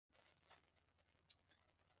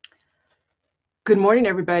Good morning,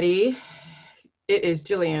 everybody. It is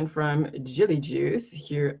Jillian from Jilly Juice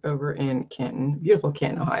here over in Canton, beautiful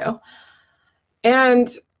Canton, Ohio. And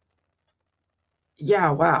yeah,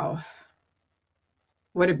 wow,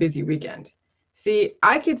 what a busy weekend. See,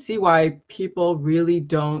 I could see why people really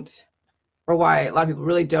don't, or why a lot of people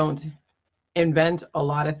really don't invent a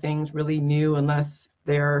lot of things really new unless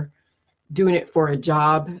they're doing it for a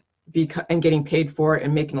job and getting paid for it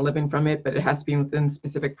and making a living from it, but it has to be within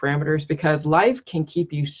specific parameters because life can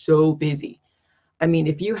keep you so busy. I mean,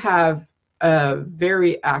 if you have a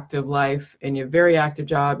very active life and a very active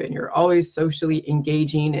job and you're always socially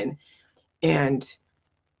engaging and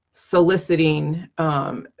soliciting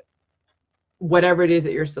whatever it is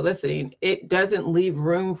that you're soliciting, it doesn't leave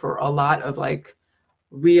room for a lot of like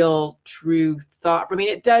real true thought. I mean,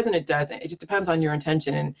 it does and it doesn't. It just depends on your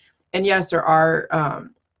intention. And yes, there are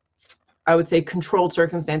I would say controlled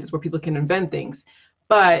circumstances where people can invent things,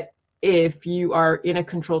 but if you are in a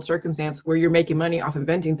controlled circumstance where you're making money off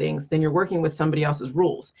inventing things, then you're working with somebody else's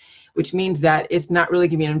rules, which means that it's not really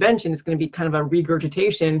going to be an invention. It's going to be kind of a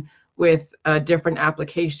regurgitation with a different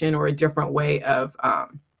application or a different way of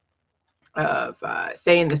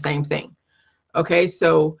saying the same thing. Okay,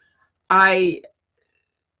 so I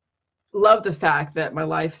love the fact that my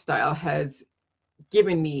lifestyle has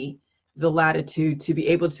given me the latitude to be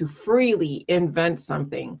able to freely invent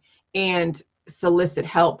something and solicit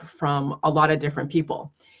help from a lot of different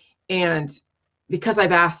people. And because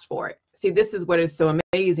I've asked for it. See, this is what is so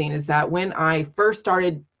amazing is that when I first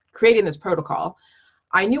started creating this protocol,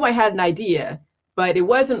 I knew I had an idea, but it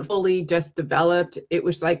wasn't fully just developed. It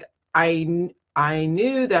was like I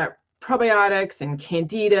knew that probiotics and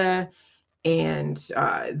candida and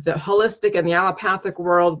the holistic and the allopathic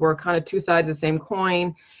world were kind of two sides of the same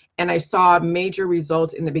coin. And I saw major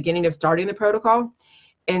results in the beginning of starting the protocol.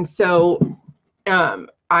 And so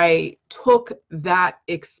I took that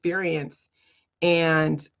experience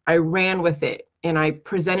and I ran with it and I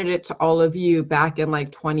presented it to all of you back in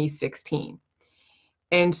like 2016.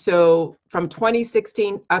 And so from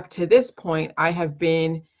 2016 up to this point, I have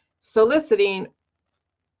been soliciting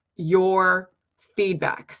your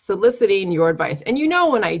feedback, soliciting your advice. And you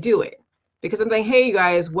know when I do it, because I'm like, hey, you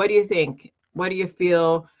guys, what do you think? What do you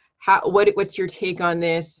feel? What's your take on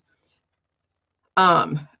this?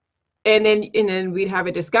 And then we'd have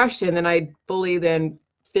a discussion, and I'd fully then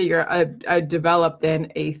I'd develop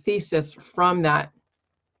then a thesis from that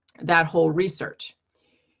whole research.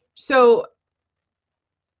 So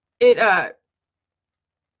it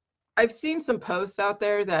I've seen some posts out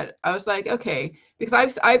there that I was like, okay,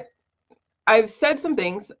 because I've said some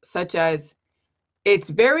things such as it's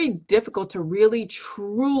very difficult to really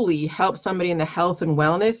truly help somebody in the health and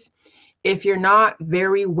wellness if you're not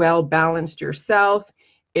very well balanced yourself,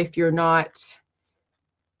 if you're not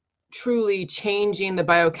truly changing the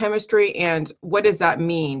biochemistry. And what does that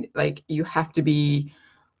mean? Like you have to be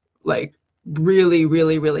like really,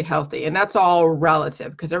 really, really healthy. And that's all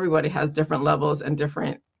relative because everybody has different levels and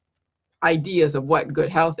different ideas of what good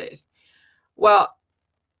health is. Well,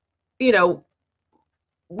 you know,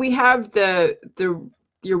 we have the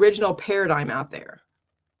original paradigm out there.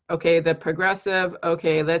 Okay, the progressive,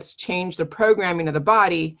 okay, let's change the programming of the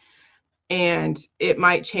body, and it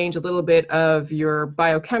might change a little bit of your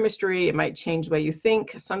biochemistry, it might change the way you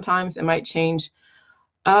think, sometimes it might change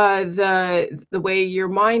the way your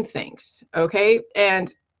mind thinks, okay?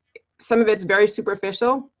 And some of it's very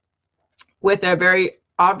superficial with a very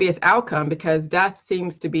obvious outcome because death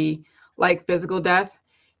seems to be like physical death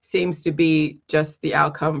seems to be just the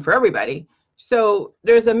outcome for everybody. So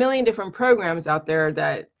there's a million different programs out there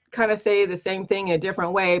that kind of say the same thing in a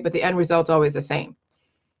different way, but the end result's always the same.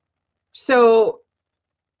 So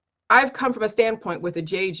I've come from a standpoint with the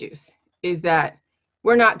J juice is that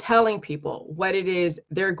we're not telling people what it is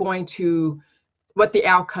they're going to, what the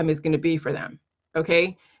outcome is going to be for them.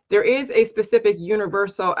 Okay. There is a specific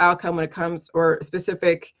universal outcome when it comes, or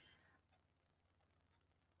specific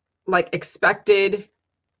like expected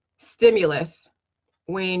stimulus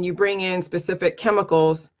when you bring in specific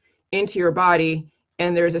chemicals into your body,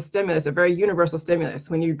 and there's a stimulus, a very universal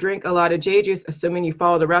stimulus. When you drink a lot of J juice, assuming you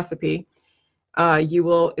follow the recipe, you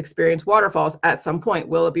will experience waterfalls at some point.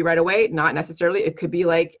 Will it be right away? Not necessarily. It could be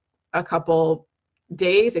like a couple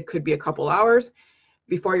days, it could be a couple hours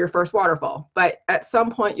before your first waterfall, but at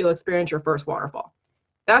some point you'll experience your first waterfall.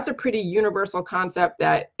 That's a pretty universal concept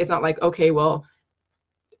that it's not like, okay, well,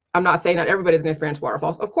 I'm not saying that everybody's going to experience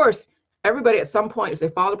waterfalls. Of course, everybody at some point, if they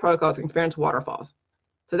follow the protocols, can experience waterfalls.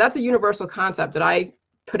 So that's a universal concept that I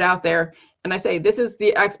put out there. And I say, this is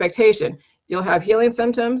the expectation. You'll have healing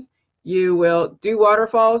symptoms. You will do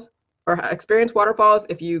waterfalls. or experience waterfalls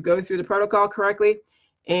if you go through the protocol correctly,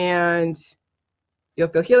 and you'll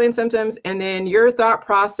feel healing symptoms, and then your thought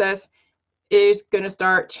process is going to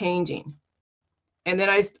start changing. And then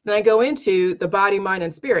I go into the body, mind,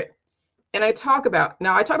 and spirit. And I talk about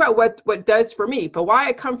what does for me, but why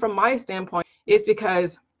I come from my standpoint is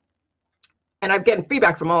because, and I'm getting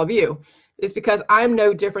feedback from all of you, is because I'm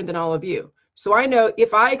no different than all of you. So I know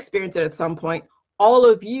if I experience it at some point, all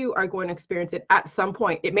of you are going to experience it at some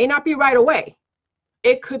point. It may not be right away.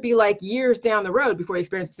 It could be like years down the road before you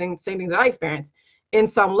experience the same things that I experienced in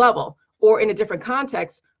some level or in a different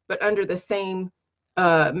context, but under the same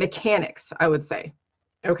mechanics, I would say.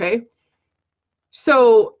 Okay.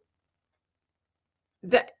 So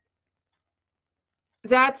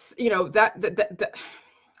that's, you know,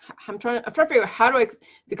 I'm trying to figure out how do I,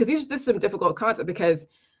 because this is some difficult concept, because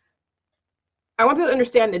I want people to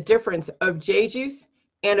understand the difference of J-Juice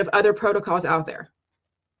and of other protocols out there,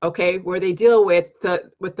 okay, where they deal with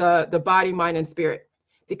the body, mind, and spirit,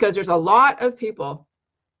 because there's a lot of people.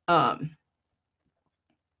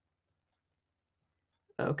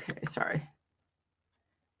 Okay, sorry.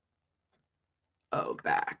 Oh,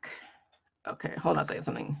 back. Okay, hold on a second.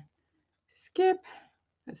 Something. Skip.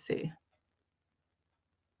 Let's see.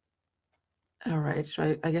 All right,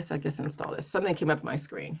 I guess install this. Something came up on my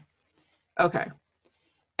screen. Okay.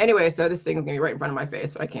 Anyway, so this thing is gonna be right in front of my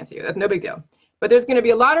face, but I can't see it. That's no big deal. But there's gonna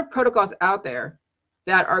be a lot of protocols out there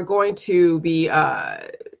that are going to be how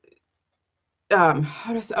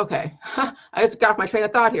to say, okay. I just got off my train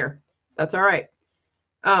of thought here. That's all right.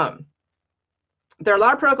 There are a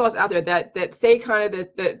lot of protocols out there that say kind of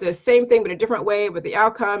the same thing, but a different way with the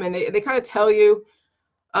outcome. And they kind of tell you,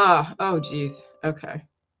 oh, geez. Okay.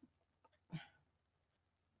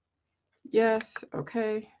 Yes.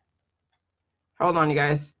 Okay. Hold on, you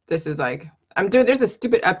guys. This is like, there's a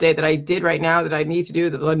stupid update that I did right now that I need to do,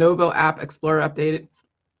 the Lenovo App Explorer updated.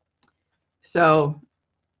 So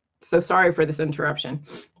sorry for this interruption.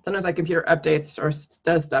 Sometimes my computer updates or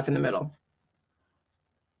does stuff in the middle.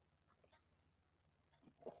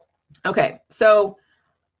 Okay, so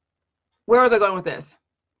where was I going with this?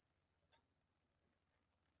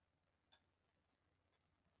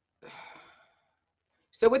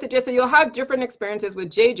 So with the so you'll have different experiences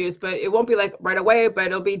with J-Juice, but it won't be like right away, but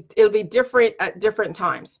it'll be different at different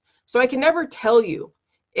times. So I can never tell you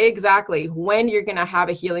exactly when you're going to have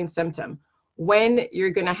a healing symptom, when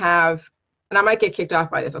you're going to have, and I might get kicked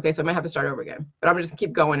off by this. Okay, so I might have to start over again, but I'm just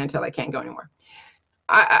keep going until I can't go anymore.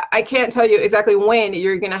 I can't tell you exactly when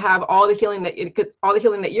you're going to have all the healing that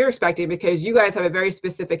you're expecting, because you guys have a very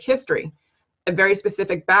specific history, a very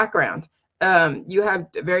specific background. You have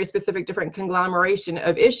a very specific different conglomeration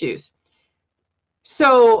of issues.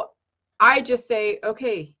 So I just say,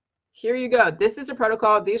 okay, here you go. This is a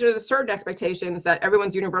protocol. These are the certain expectations that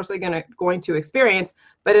everyone's universally going to experience.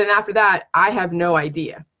 But then after that, I have no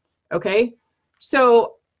idea. Okay.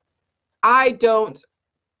 So I don't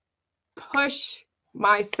push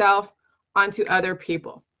myself onto other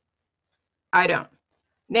people. I don't.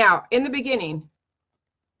 Now, in the beginning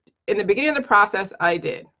of the process, I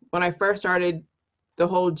did. When I first started the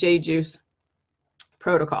whole J-Juice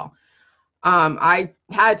protocol, I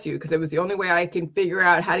had to, because it was the only way I can figure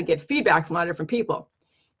out how to get feedback from a lot of different people.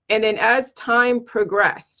 And then as time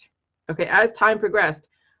progressed,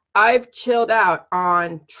 I've chilled out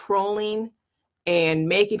on trolling and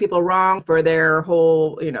making people wrong for their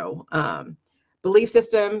whole, belief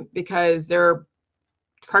system, because they're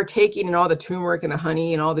partaking in all the turmeric and the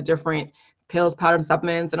honey and all the different pills, powder, and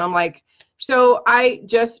supplements. And I'm like, so I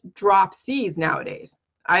just drop seeds nowadays.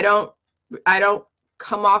 I don't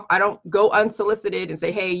go unsolicited and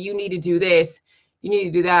say, hey, you need to do this, you need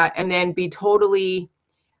to do that, and then be totally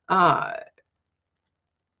have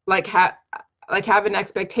an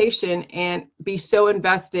expectation and be so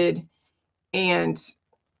invested and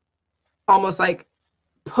almost like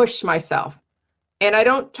push myself. And I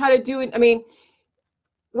don't try to do it. I mean,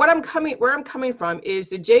 where I'm coming from is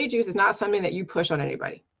the J-Juice is not something that you push on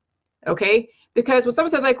anybody. Okay, because when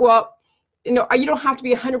someone says like, well, you don't have to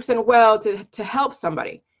be 100% well to help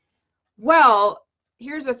somebody. Well,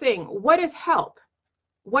 here's the thing. What is help?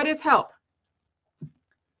 What is help?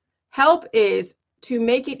 Help is to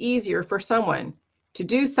make it easier for someone to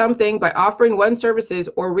do something by offering one services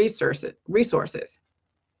or resources.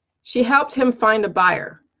 She helped him find a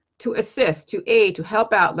buyer, to assist, to aid, to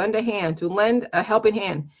help out, lend a hand, to lend a helping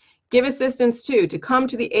hand, give assistance to come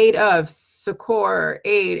to the aid of, succor,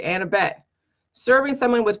 aid, and abet. Serving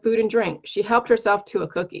someone with food and drink. She helped herself to a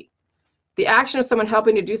cookie. The action of someone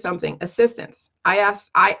helping to do something, assistance.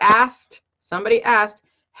 Somebody asked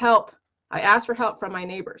help. I asked for help from my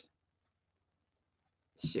neighbors.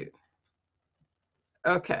 Shoot.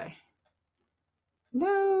 Okay.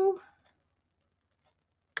 No.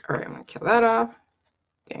 All right, I'm gonna kill that off.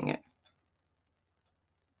 Dang it.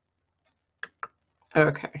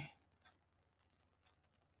 Okay.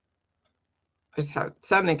 I just have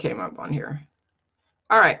something came up on here.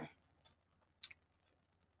 All right.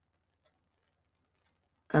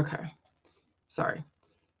 Okay. Sorry.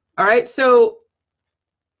 All right. So,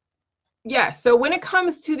 yeah. So when it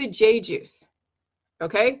comes to the J juice,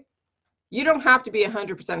 okay, you don't have to be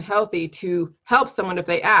 100% healthy to help someone if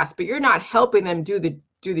they ask, but you're not helping them do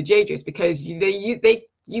the J juice because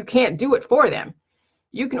you can't do it for them.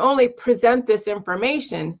 You can only present this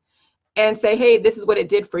information and say, hey, this is what it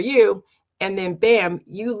did for you. And then bam,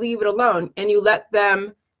 you leave it alone and you let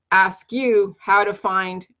them ask you how to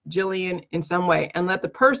find Jillian in some way, and let the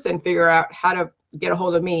person figure out how to get a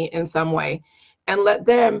hold of me in some way, and let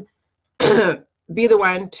them be the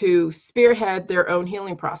one to spearhead their own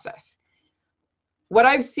healing process. What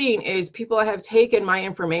I've seen is people have taken my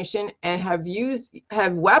information and have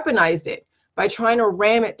weaponized it by trying to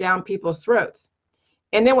ram it down people's throats.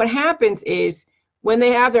 And then what happens is when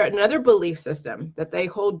they have another belief system that they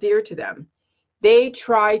hold dear to them, they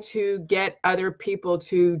try to get other people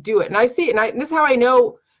to do it. And I see it, and this is how I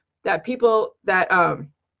know that people that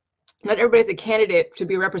not everybody's a candidate to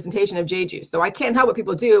be a representation of J juice. So I can't help what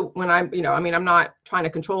people do when I'm, I'm not trying to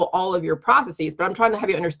control all of your processes, but I'm trying to have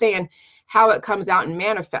you understand how it comes out and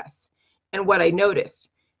manifests and what I noticed.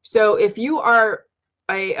 So if you are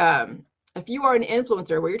an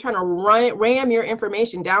influencer where you're trying to ram your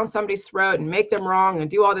information down somebody's throat and make them wrong and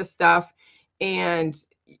do all this stuff, and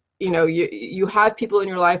you have people in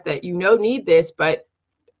your life that need this, but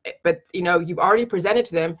you've already presented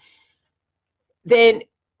to them, then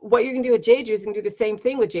what you can do with J juice, you can do the same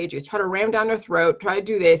thing with J juice. Try to ram down their throat, try to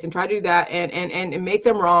do this and try to do that, and make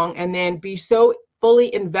them wrong, and then be so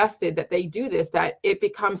fully invested that they do this that it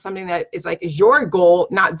becomes something that is your goal,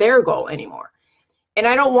 not their goal anymore. And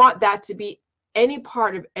I don't want that to be any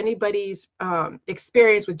part of anybody's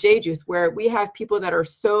experience with J juice, where we have people that are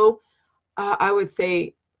so, I would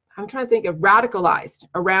say, I'm trying to think of radicalized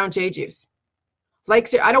around J juice. I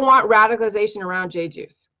don't want radicalization around J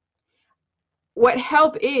juice. What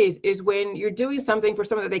help is when you're doing something for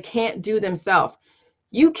someone that they can't do themselves.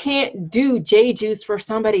 You can't do J juice for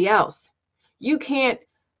somebody else. You can't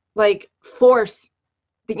force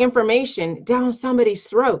the information down somebody's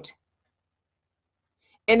throat.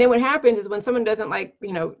 And then what happens is when someone doesn't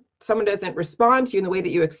someone doesn't respond to you in the way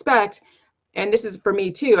that you expect, and this is for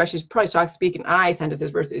me too, I should probably start speaking I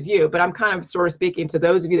sentences versus you, but I'm kind of sort of speaking to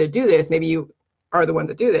those of you that do this. Maybe you are the ones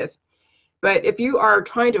that do this. But if you are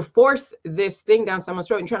trying to force this thing down someone's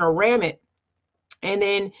throat and trying to ram it, and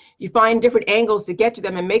then you find different angles to get to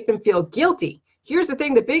them and make them feel guilty. Here's the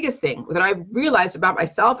thing, the biggest thing that I've realized about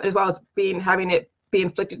myself, as well as having it be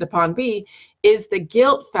inflicted upon me, is the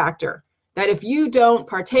guilt factor. That if you don't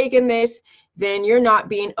partake in this, then you're not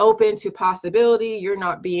being open to possibility. You're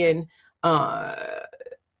not being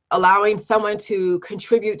allowing someone to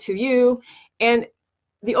contribute to you. And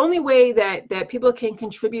the only way that people can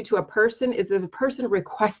contribute to a person is if the person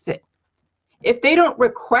requests it. If they don't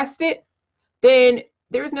request it, then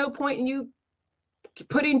there's no point in you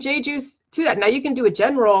putting J juice to that. Now you can do a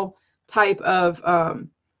general type of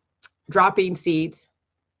dropping seeds.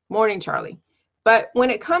 Morning, Charlie. But when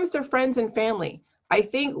it comes to friends and family, I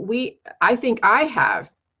think I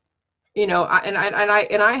have,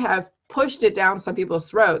 I have pushed it down some people's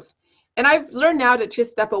throats. And I've learned now to just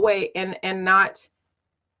step away and not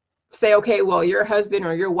say, okay, well, your husband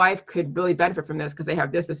or your wife could really benefit from this because they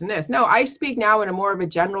have this, this, and this. No, I speak now in a more of a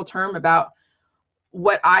general term about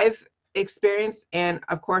what I've experienced. And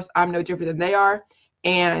of course, I'm no different than they are.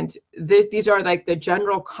 And these are the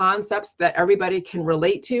general concepts that everybody can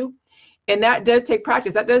relate to. And that does take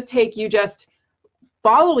practice. That does take you just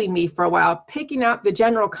following me for a while, picking up the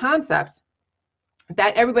general concepts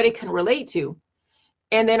that everybody can relate to,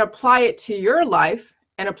 and then apply it to your life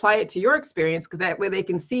and apply it to your experience, because that way they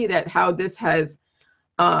can see that how this has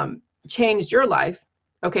changed your life.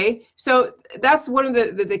 Okay, so that's one of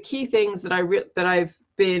the key things that I've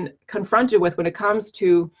been confronted with when it comes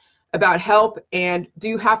to about help. And do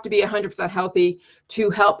you have to be 100% healthy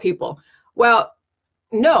to help people? Well,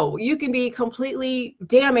 no, you can be completely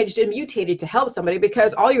damaged and mutated to help somebody,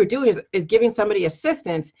 because all you're doing is giving somebody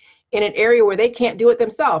assistance in an area where they can't do it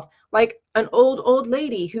themselves. Like an old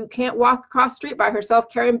lady who can't walk across the street by herself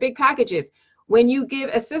carrying big packages. When you give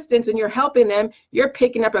assistance, when you're helping them, you're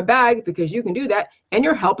picking up a bag because you can do that, and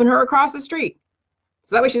you're helping her across the street.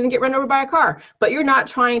 So that way she doesn't get run over by a car. But you're not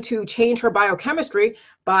trying to change her biochemistry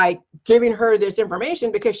by giving her this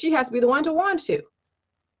information, because she has to be the one to want to.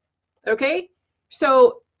 Okay?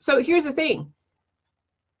 So here's the thing.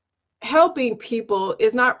 Helping people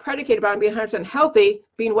is not predicated on being 100% healthy,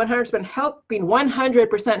 being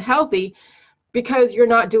 100% healthy because you're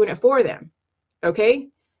not doing it for them. Okay?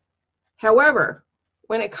 However,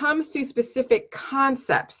 when it comes to specific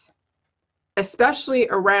concepts, especially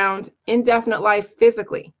around indefinite life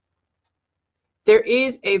physically, there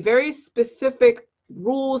is a very specific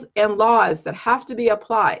rules and laws that have to be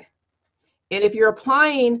applied. And if you're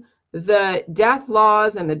applying the death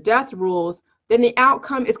laws and the death rules, then the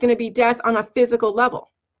outcome is going to be death on a physical level.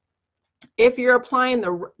 If you're applying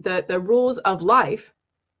the rules of life,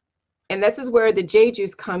 and this is where the J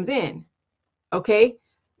juice comes in, okay,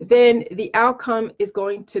 then the outcome is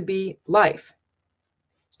going to be life.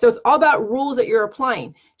 So it's all about rules that you're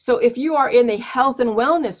applying. So if you are in the health and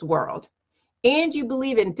wellness world and you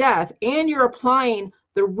believe in death and you're applying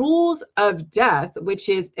the rules of death, which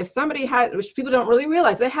is if somebody has, which people don't really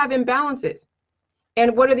realize, they have imbalances.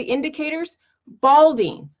 And what are the indicators?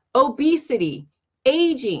 Balding, obesity,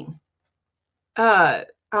 aging,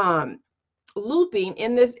 looping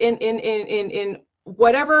in this, in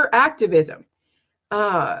whatever activism.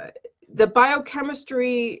 The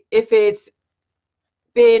biochemistry, if it's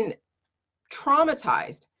been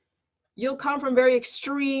traumatized, you'll come from very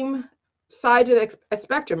extreme sides of the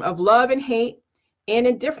spectrum of love and hate and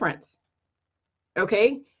indifference.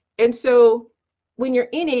 Okay? And so when you're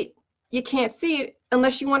in it, you can't see it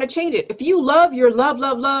unless you want to change it. If you love your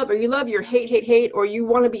love, or you love your hate, or you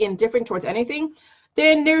want to be indifferent towards anything,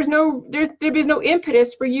 then there's no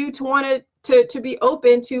impetus for you to want to be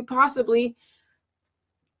open to possibly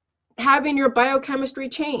having your biochemistry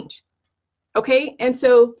change. Okay? And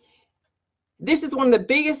so this is one of the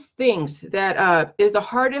biggest things that is the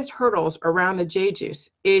hardest hurdles around the J juice.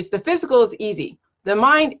 Is the physical is easy. The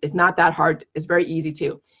mind is not that hard. It's very easy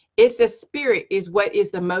too. It's the spirit is what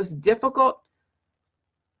is the most difficult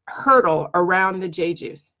hurdle around the J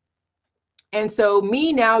juice. And so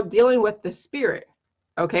me now dealing with the spirit,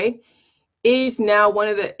 okay, is now one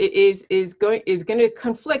of the is going to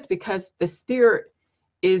conflict because the spirit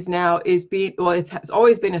is being, well, it has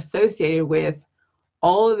always been associated with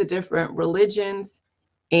all of the different religions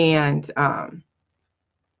and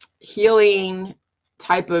healing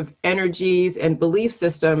type of energies and belief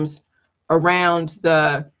systems around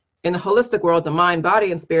in the holistic world, the mind,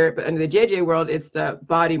 body, and spirit, but in the JJ world, it's the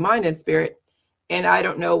body, mind, and spirit. And I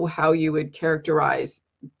don't know how you would characterize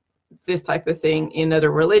this type of thing in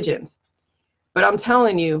other religions. But I'm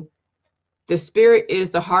telling you, the spirit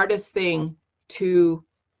is the hardest thing to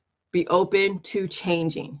be open to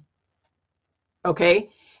changing. Okay?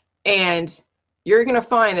 And you're going to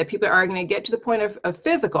find that people are going to get to the point of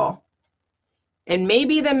physical and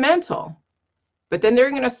maybe the mental, but then they're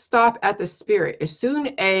going to stop at the spirit. As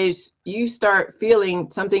soon as you start feeling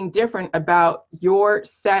something different about your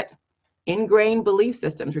set ingrained belief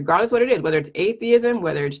systems, regardless what it is, whether it's atheism,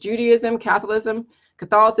 whether it's Judaism, Catholicism,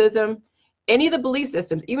 any of the belief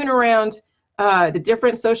systems, even around the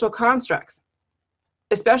different social constructs,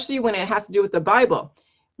 especially when it has to do with the Bible.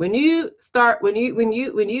 When you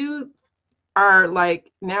are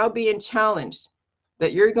like now being challenged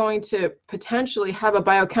that you're going to potentially have a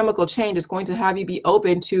biochemical change, is going to have you be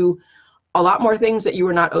open to a lot more things that you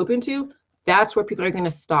were not open to, that's where people are going to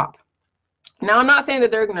stop. Now, I'm not saying that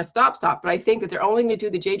they're going to stop, but I think that they're only going to do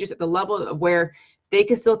the J juice at the level of where they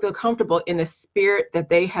can still feel comfortable in the spirit that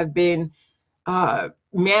they have been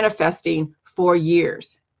manifesting for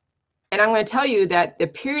years. And I'm going to tell you that the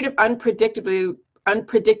period of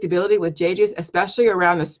unpredictability with J juice, especially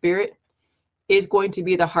around the spirit, is going to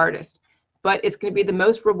be the hardest. But it's going to be the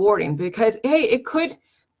most rewarding because, hey, it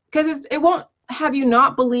won't have you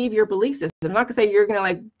not believe your belief system. I'm not going to say you're going to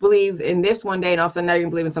like believe in this one day and all of a sudden now you're going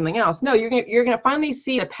to believe in something else. No, you're going to finally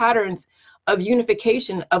see the patterns of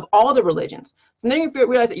unification of all the religions. So then you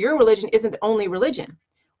realize that your religion isn't the only religion.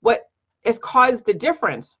 What has caused the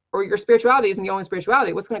difference, or your spirituality isn't the only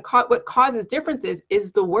spirituality. What causes differences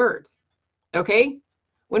is the words. Okay?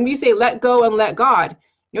 When you say let go and let God,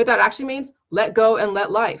 you know what that actually means? Let go and let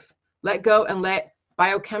life. Let go and let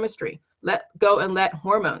biochemistry. Let go and let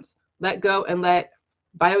hormones. Let go and let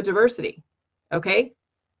biodiversity. Okay?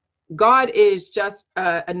 God is just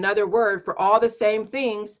another word for all the same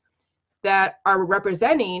things that are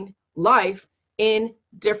representing life in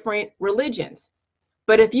different religions.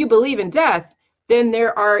 But if you believe in death, then and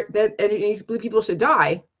you believe people should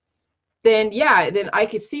die, then yeah, then I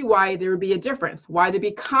could see why there would be a difference, why there'd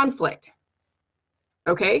be conflict.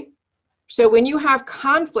 Okay? So when you have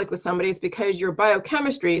conflict with somebody, it's because your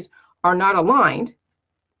biochemistries are not aligned,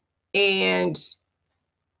 and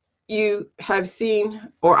you have seen,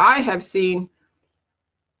 or I have seen,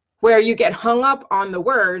 where you get hung up on the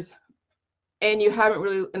words and you haven't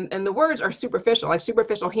really, and the words are superficial, like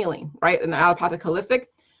superficial healing, right? And the allopathic holistic,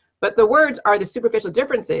 but the words are the superficial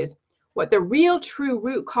differences. What the real true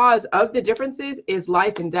root cause of the differences is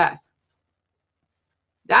life and death.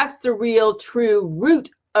 That's the real true root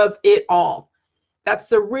of it all. That's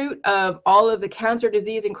the root of all of the cancer,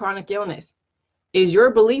 disease, and chronic illness, is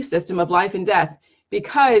your belief system of life and death,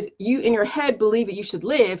 because you in your head believe that you should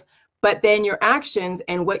live, but then your actions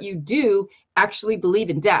and what you do actually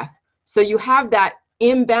believe in death. So you have that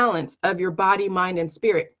imbalance of your body, mind, and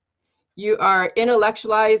spirit. You are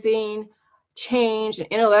intellectualizing change and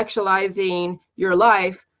intellectualizing your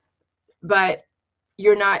life, but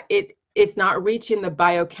you're not, it's not reaching the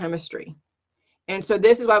biochemistry. And so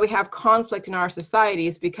this is why we have conflict in our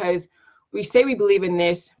societies, because we say we believe in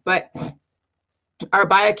this, but our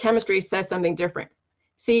biochemistry says something different.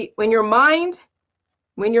 See, when your mind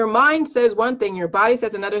says one thing, your body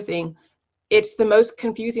says another thing, it's the most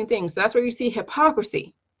confusing thing. So that's where you see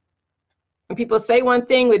hypocrisy. When people say one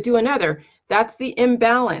thing but do another, that's the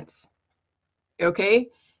imbalance. Okay?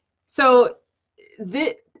 So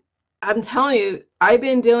I'm telling you, I've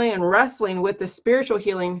been dealing and wrestling with the spiritual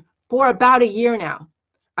healing for about a year now.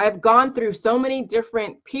 I've gone through so many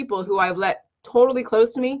different people who I've let totally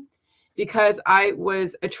close to me, because I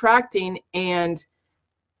was attracting and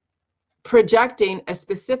projecting a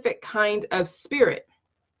specific kind of spirit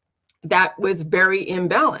that was very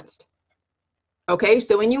imbalanced. Okay,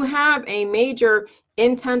 so when you have a major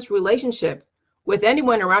intense relationship with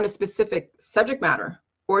anyone around a specific subject matter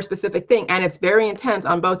or a specific thing, and it's very intense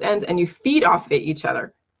on both ends, and you feed off of each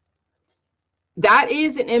other, that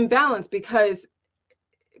is an imbalance, because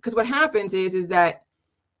what happens is that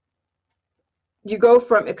you go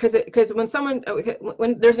from, because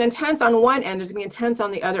when there's intense on one end, there's gonna be intense on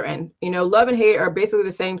the other end. You know, love and hate are basically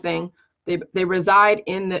the same thing. They reside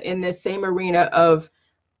in this same arena of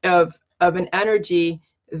an energy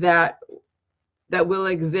that will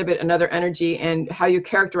exhibit another energy, and how you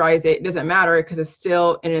characterize it doesn't matter, because it's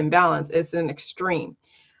still an imbalance. It's an extreme.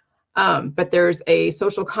 But there's a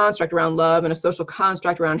social construct around love and a social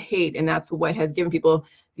construct around hate, and that's what has given people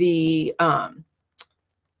the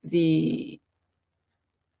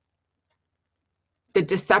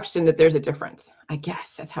deception that there's a difference. I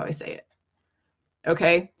guess that's how I say it.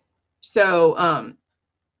 Okay. So,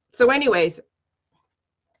 anyways,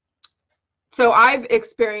 so I've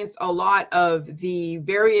experienced a lot of the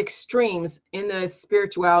very extremes in the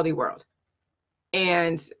spirituality world,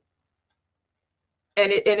 and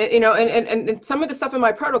you know, and some of the stuff in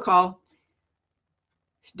my protocol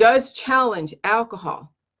does challenge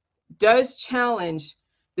alcohol, does challenge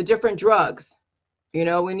the different drugs. You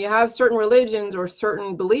know, when you have certain religions or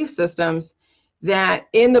certain belief systems that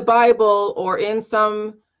in the Bible or in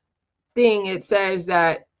some thing it says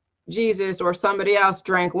that Jesus or somebody else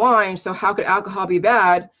drank wine, so how could alcohol be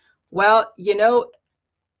bad? Well, you know,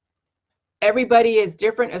 everybody is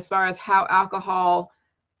different as far as how alcohol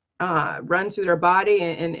runs through their body,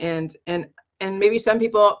 and maybe some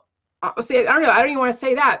people see, I don't know, I don't even want to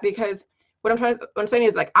say that, because what I'm saying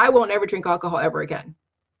is, like, I won't ever drink alcohol ever again,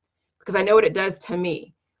 because I know what it does to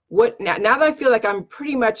me. Now that I feel like I'm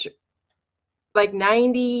pretty much like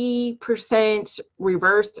 90%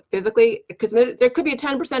 reversed physically, because there could be a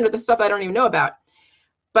 10% of the stuff I don't even know about.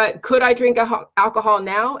 But could I drink alcohol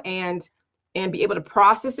now and be able to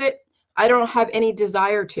process it? I don't have any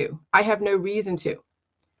desire to. I have no reason to.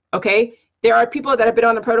 Okay, there are people that have been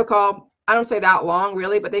on the protocol, I don't say that long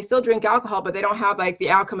really, but they still drink alcohol, but they don't have like the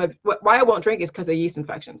outcome of why I won't drink is because of yeast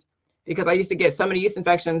infections. Because I used to get so many yeast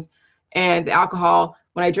infections, and the alcohol,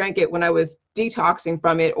 when I drank it, when I was detoxing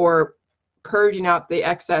from it or purging out the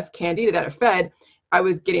excess candida that it fed, I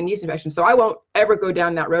was getting yeast infections. So I won't ever go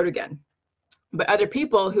down that road again. But other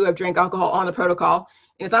people who have drank alcohol on the protocol,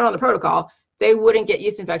 and it's not on the protocol, they wouldn't get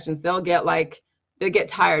yeast infections. They'll get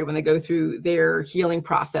tired when they go through their healing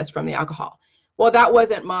process from the alcohol. Well, that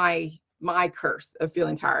wasn't my curse of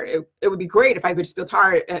feeling tired. It would be great if I could just feel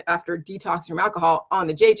tired after detoxing from alcohol on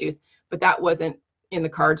the J juice, but that wasn't in the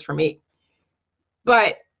cards for me.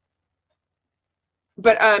 But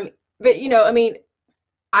you know, I mean,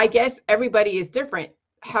 I guess everybody is different.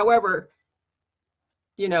 However,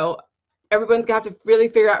 you know, everyone's got to really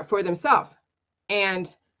figure out for themselves.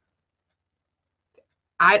 And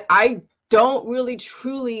I don't really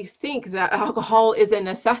truly think that alcohol is a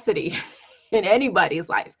necessity in anybody's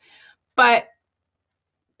life, but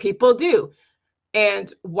people do.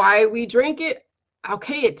 And why we drink it,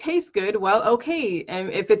 okay, it tastes good. Well, okay.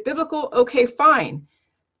 And if it's biblical, okay, fine.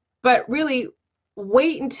 But really,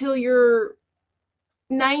 wait until you're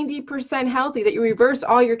 90% healthy, that you reverse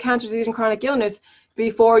all your cancer, disease, and chronic illness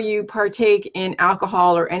before you partake in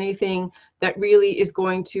alcohol or anything that really is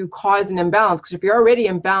going to cause an imbalance. Because if you're already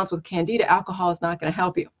imbalanced with candida, alcohol is not going to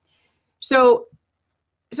help you. So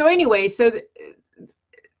anyway, so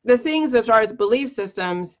the things as far as belief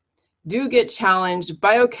systems do get challenged.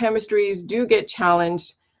 Biochemistries do get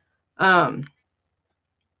challenged. And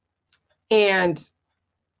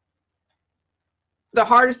the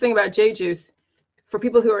hardest thing about J-Juice for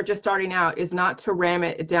people who are just starting out is not to ram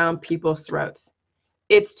it down people's throats.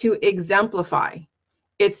 It's to exemplify.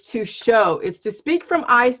 It's to show. It's to speak from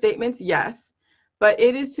I statements, yes, but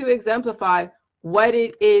it is to exemplify what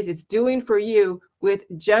it is it's doing for you with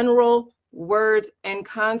general words and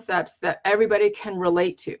concepts that everybody can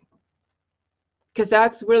relate to. Because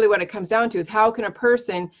that's really what it comes down to, is how can a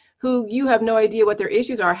person who you have no idea what their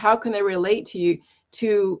issues are, how can they relate to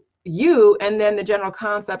you and then the general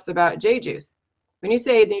concepts about J-Juice? When you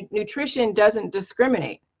say nutrition doesn't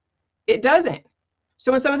discriminate, it doesn't.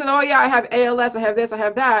 So when someone says, oh yeah, I have ALS, I have this, I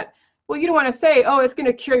have that, well, you don't want to say, oh, it's going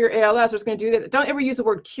to cure your ALS or it's going to do this. Don't ever use the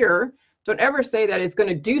word cure. Don't ever say that it's going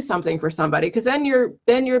to do something for somebody, because then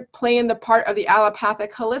you're playing the part of the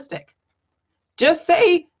allopathic holistic. Just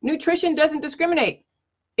say nutrition doesn't discriminate.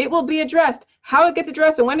 It will be addressed. How it gets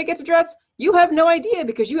addressed and when it gets addressed, you have no idea,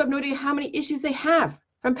 because you have no idea how many issues they have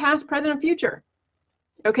from past, present, and future.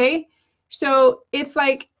 Okay? So it's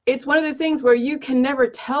like, it's one of those things where you can never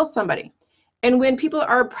tell somebody. And when people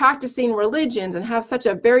are practicing religions and have such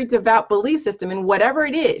a very devout belief system in whatever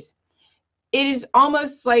it is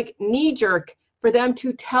almost like knee-jerk for them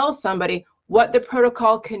to tell somebody what the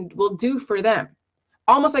protocol will do for them.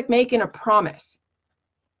 Almost like making a promise.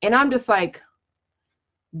 And I'm just like,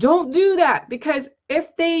 don't do that, because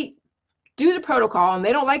if they do the protocol and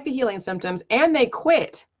they don't like the healing symptoms and they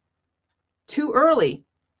quit too early,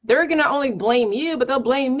 they're going to not only blame you, but they'll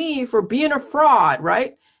blame me for being a fraud,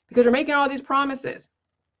 right? Because we're making all these promises,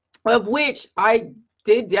 of which I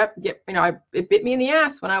did, it bit me in the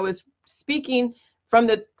ass when I was speaking from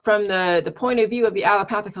the point of view of the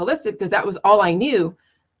allopathic holistic, because that was all I knew,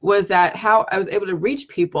 was that how I was able to reach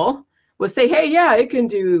people was say, hey, yeah, it can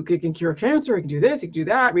cure cancer, it can do this, it can do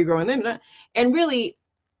that, regrowing them. And really,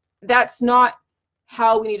 that's not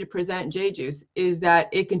how we need to present J-Juice, is that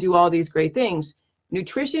it can do all these great things.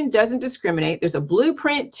 Nutrition doesn't discriminate. There's a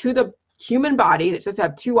blueprint to the human body that just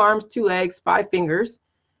have 2 arms, 2 legs, 5 fingers.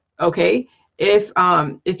 Okay. If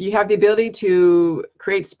you have the ability to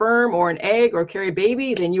create sperm or an egg or carry a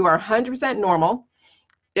baby, then you are 100% normal.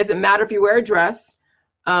 It doesn't matter if you wear a dress,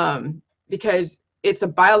 because it's a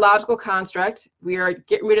biological construct. We are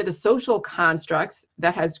getting rid of the social constructs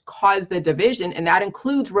that has caused the division, and that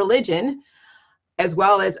includes religion as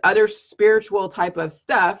well as other spiritual type of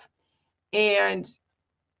stuff. And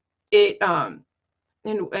it and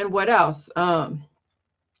what else?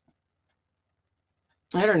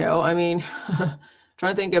 I don't know. I mean,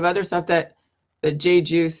 trying to think of other stuff that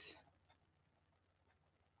J-Juice,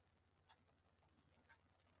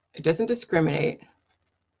 it doesn't discriminate.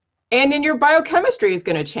 And then your biochemistry is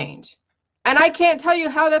going to change. And I can't tell you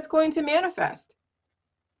how that's going to manifest.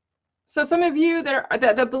 So some of you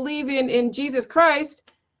that believe in Jesus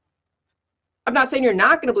Christ, I'm not saying you're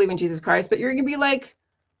not going to believe in Jesus Christ, but you're going to be like,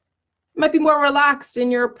 might be more relaxed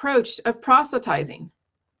in your approach of proselytizing.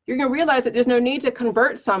 You're going to realize that there's no need to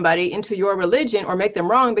convert somebody into your religion or make them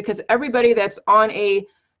wrong, because everybody that's on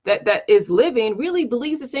that is living really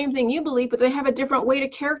believes the same thing you believe, but they have a different way to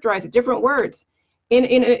characterize it, different words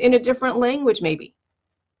in a different language. Maybe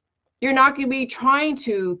you're not going to be trying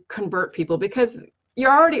to convert people, because you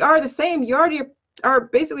already are the same. You already are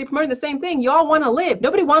basically promoting the same thing. You all want to live.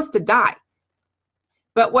 Nobody wants to die.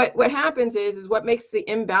 But what happens is what makes the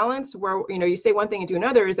imbalance where, you say one thing and do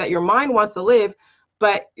another, is that your mind wants to live,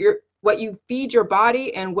 but what you feed your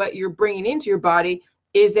body and what you're bringing into your body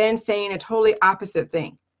is then saying a totally opposite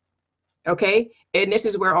thing. Okay? And this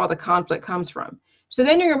is where all the conflict comes from. So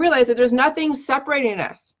then you're going to realize that there's nothing separating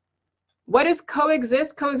us. What is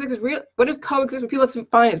coexist? Coexist is real. What is coexist? When people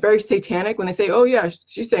find it very satanic when they say, oh yeah,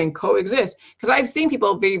 she's saying coexist. Because I've seen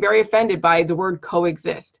people be very offended by the word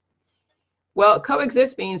coexist. Well,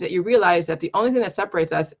 coexist means that you realize that the only thing that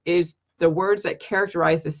separates us is the words that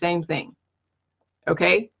characterize the same thing.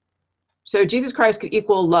 Okay? So Jesus Christ could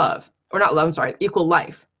equal love, or not love, I'm sorry, equal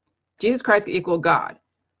life. Jesus Christ could equal God.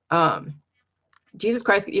 Jesus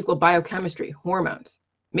Christ could equal biochemistry, hormones.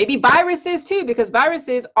 Maybe viruses too, because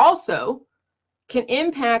viruses also can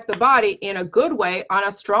impact the body in a good way on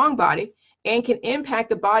a strong body, and can impact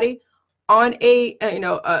the body on in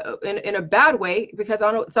a bad way because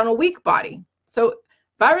it's on a weak body. So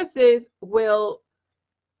viruses will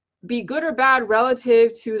be good or bad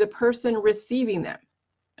relative to the person receiving them.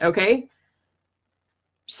 Okay.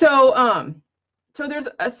 So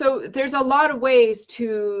there's a lot of ways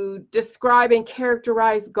to describe and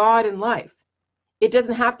characterize God in life. It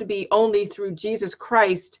doesn't have to be only through Jesus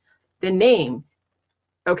Christ, the name.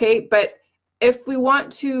 Okay, but if we want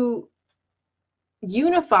to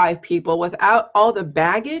unify people without all the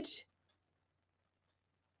baggage,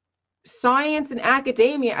 science and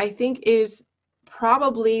academia, I think, is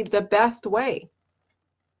probably the best way.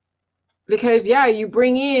 Because yeah, you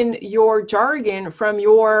bring in your jargon from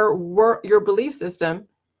your belief system,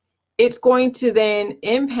 it's going to then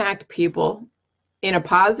impact people in a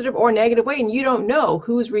positive or negative way, and you don't know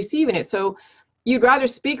who's receiving it. So you'd rather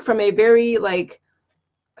speak from a very like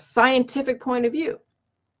scientific point of view.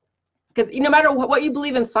 Because no matter what you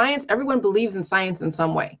believe in science, everyone believes in science in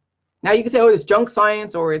some way. Now you can say, oh, it's junk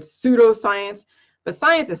science or it's pseudoscience, but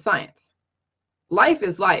science is science. Life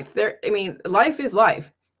is life. Life is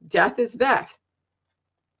life. Death is death.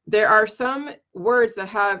 There are some words that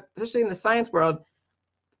have, especially in the science world,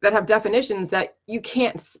 that have definitions that you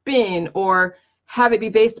can't spin or have it be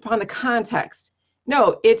based upon the context.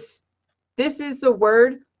 No, this is the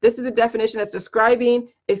word, this is the definition that's describing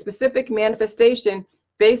a specific manifestation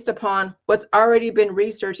based upon what's already been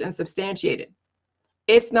researched and substantiated.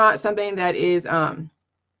 It's not something that is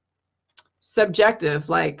subjective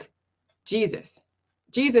like Jesus.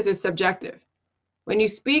 Jesus is subjective. When you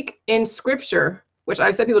speak in scripture, which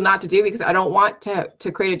I've said people not to do because I don't want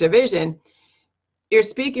to create a division, you're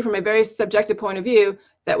speaking from a very subjective point of view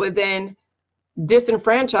that would then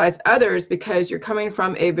disenfranchise others because you're coming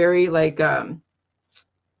from a very like,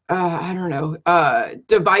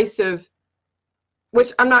 divisive,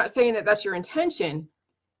 which I'm not saying that that's your intention,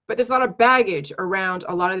 but there's a lot of baggage around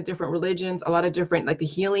a lot of the different religions, a lot of different like the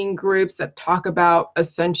healing groups that talk about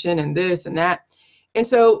ascension and this and that. And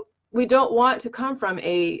so we don't want to come from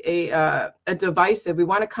a divisive, we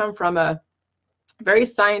want to come from a very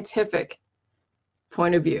scientific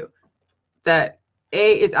point of view that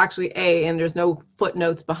A is actually A and there's no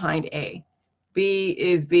footnotes behind A. B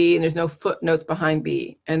is B and there's no footnotes behind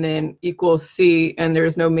B, and then equals C and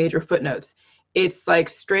there's no major footnotes. It's like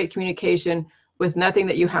straight communication with nothing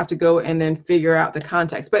that you have to go and then figure out the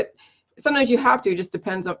context. But sometimes you have to, it just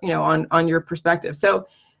depends on, on your perspective. So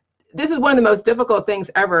this is one of the most difficult things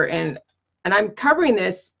ever. And I'm covering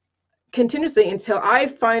this continuously until I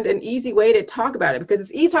find an easy way to talk about it, because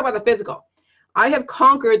it's easy to talk about the physical. I have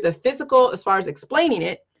conquered the physical as far as explaining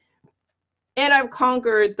it, and I've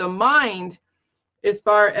conquered the mind as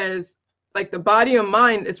far as like the body and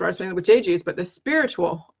mind as far as explaining with JGs, but the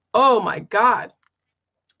spiritual, oh my God,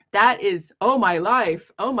 that is, oh my life,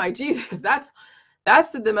 oh my Jesus,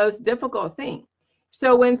 that's the most difficult thing.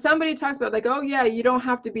 So when somebody talks about like, oh yeah, you don't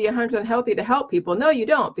have to be 100% healthy to help people. No, you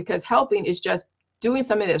don't, because helping is just doing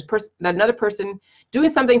something that another person, doing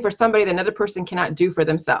something for somebody that another person cannot do for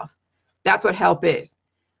themselves. That's what help is.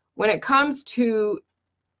 When it comes to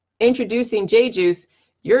introducing J-Juice,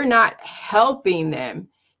 you're not helping them.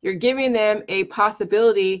 You're giving them a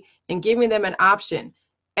possibility and giving them an option.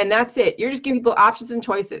 And that's it. You're just giving people options and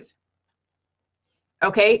choices.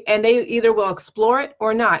 Okay? And they either will explore it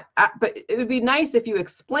or not. But it would be nice if you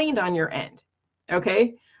explained on your end,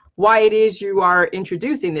 okay, why it is you are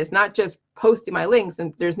introducing this, not just posting my links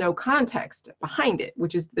and there's no context behind it,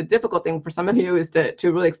 which is the difficult thing for some of you, is to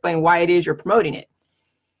really explain why it is you're promoting it.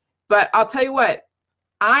 But I'll tell you what,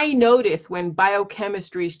 I notice when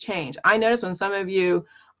biochemistries change. I notice when some of you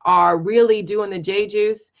are really doing the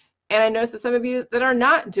J-Juice, and I notice that some of you that are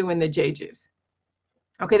not doing the J-Juice.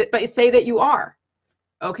 Okay, but say that you are,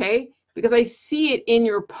 okay? Because I see it in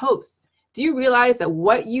your posts. Do you realize that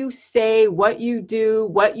what you say, what you do,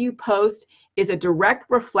 what you post is a direct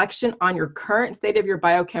reflection on your current state of your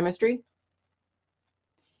biochemistry?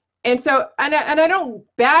 And so, and I don't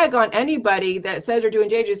bag on anybody that says they're doing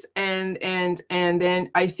J-Juice and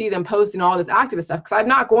then I see them posting all this activist stuff, because I'm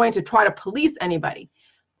not going to try to police anybody.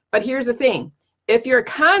 But here's the thing. If you're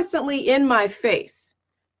constantly in my face,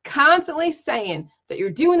 constantly saying that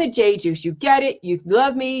you're doing the J-Juice, you get it, you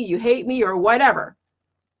love me, you hate me, or whatever,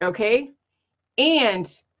 okay? And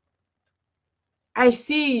I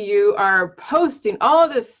see you are posting all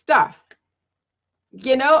this stuff,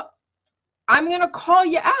 you know, I'm going to call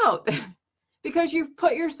you out because you've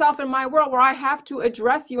put yourself in my world where I have to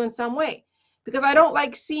address you in some way, because I don't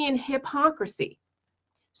like seeing hypocrisy.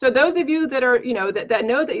 So those of you that are, you know, that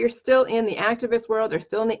know that you're still in the activist world, or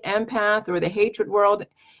still in the empath or the hatred world,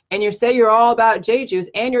 and you say you're all about J-Juice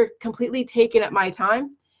and you're completely taking up my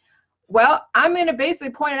time, well, I'm going to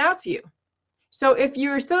basically point it out to you. So if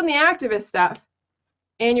you're still in the activist stuff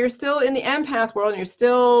and you're still in the empath world and you're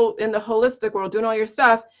still in the holistic world doing all your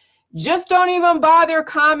stuff, just don't even bother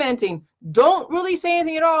commenting. Don't really say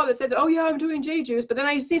anything at all that says, oh yeah, I'm doing J juice, but then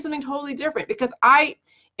I see something totally different, because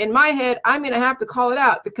in my head, I'm going to have to call it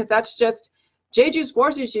out, because that's just, J juice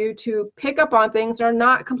forces you to pick up on things that are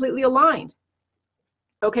not completely aligned.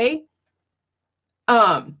 Okay.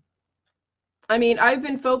 I mean, I've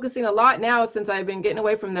been focusing a lot now since I've been getting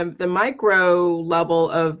away from the micro level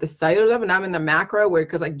of the cellular level, and I'm in the macro, where,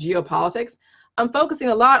 because like geopolitics, I'm focusing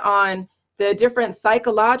a lot on the different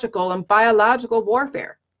psychological and biological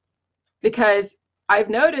warfare, because I've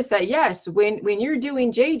noticed that, yes, when you're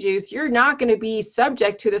doing J juice, you're not going to be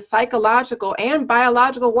subject to the psychological and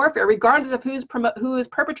biological warfare, regardless of who is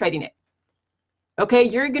perpetrating it. Okay,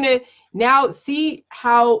 you're going to now see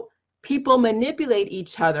how people manipulate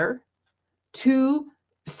each other to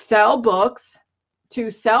sell books, to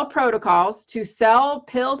sell protocols, to sell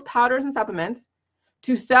pills, powders, and supplements,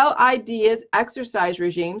 to sell ideas, exercise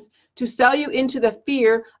regimes, to sell you into the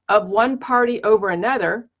fear of one party over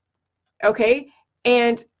another. Okay.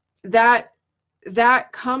 And that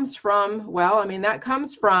comes from, well, I mean, that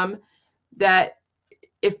comes from that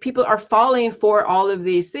if people are falling for all of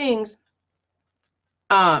these things,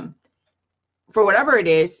 for whatever it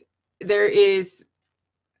is, there is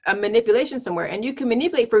a manipulation somewhere, and you can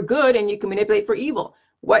manipulate for good and you can manipulate for evil.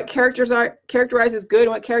 What characterizes good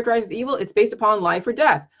and what characterizes evil? It's based upon life or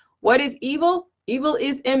death. What is evil? Evil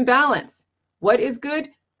is imbalance. What is good?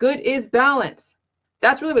 Good is balance.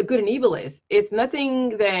 That's really what good and evil is. It's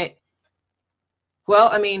nothing that, well,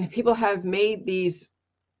 I mean, people have made these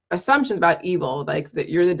assumptions about evil, like that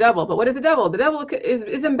you're the devil. But what is the devil? The devil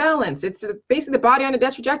is imbalance. It's basically the body on a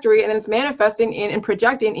death trajectory, and then it's manifesting in and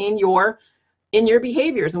projecting in your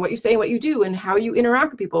behaviors and what you say and what you do and how you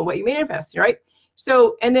interact with people and what you manifest, right?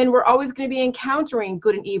 So, and then we're always going to be encountering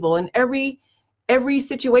good and evil in every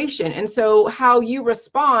situation. And so how you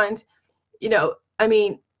respond, I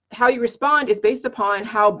mean, how you respond is based upon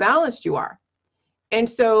how balanced you are. And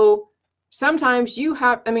so sometimes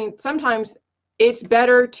sometimes it's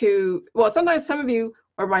better to, well, sometimes some of you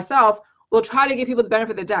or myself will try to give people the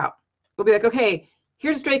benefit of the doubt. We'll be like, okay,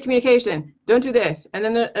 here's straight communication. Don't do this. And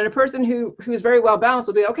then a person who's very well balanced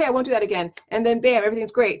will be, okay, I won't do that again. And then bam,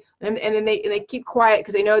 everything's great. And then they keep quiet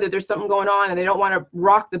because they know that there's something going on and they don't want to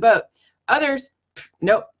rock the boat. Others,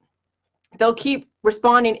 nope. They'll keep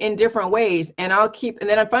responding in different ways, and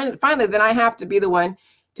then finally, then I have to be the one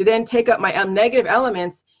to then take up my negative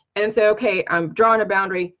elements and say, okay, I'm drawing a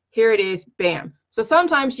boundary. Here it is, bam. So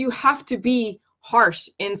sometimes you have to be harsh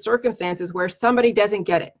in circumstances where somebody doesn't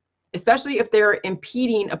get it, especially if they're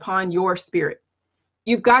impeding upon your spirit.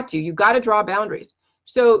 You've got to draw boundaries.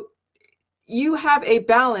 So you have a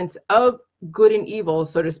balance of good and evil,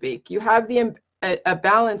 so to speak. You have a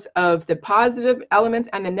balance of the positive elements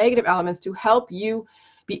and the negative elements to help you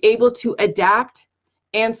be able to adapt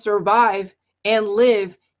and survive and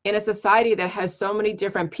live in a society that has so many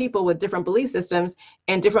different people with different belief systems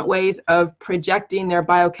and different ways of projecting their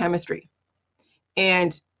biochemistry.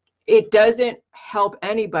 And it doesn't help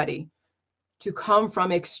anybody to come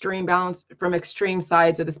from extreme balance, from extreme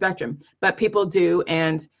sides of the spectrum, but people do.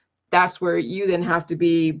 And that's where you then have to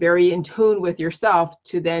be very in tune with yourself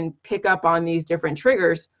to then pick up on these different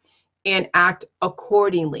triggers and act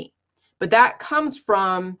accordingly. But that comes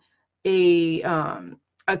from a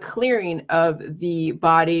clearing of the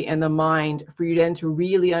body and the mind for you then to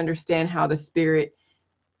really understand how the spirit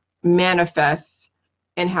manifests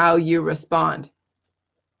and how you respond.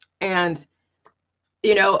 And,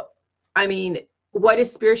 I mean, what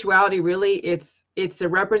is spirituality really? It's the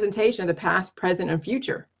representation of the past, present, and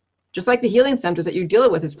future. Just like the healing symptoms that you deal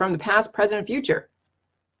with is from the past, present, and future.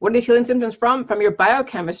 What are these healing symptoms from? From your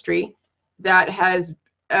biochemistry that has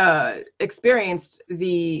experienced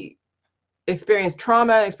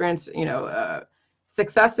trauma, experienced,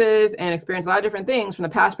 successes, and experienced a lot of different things from the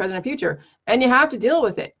past, present, and future. And you have to deal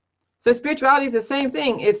with it. So spirituality is the same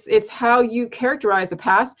thing. It's how you characterize the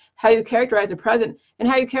past, how you characterize the present, and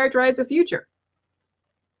how you characterize the future.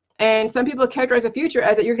 And some people characterize the future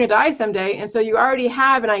as that you're going to die someday. And so you already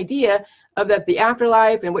have an idea of that, the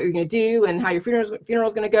afterlife and what you're going to do and how your funeral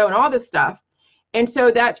is going to go and all this stuff. And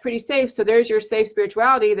so that's pretty safe. So there's your safe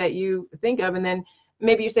spirituality that you think of. And then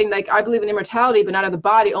maybe you're saying, like, I believe in immortality, but not of the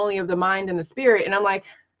body, only of the mind and the spirit. And I'm like,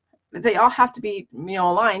 they all have to be,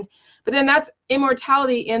 aligned. But then that's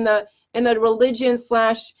immortality in the religion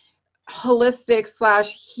 / holistic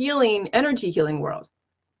 / healing, energy healing world.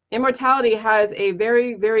 Immortality has a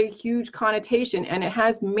very, very huge connotation, and it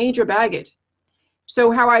has major baggage.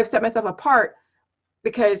 So how I've set myself apart,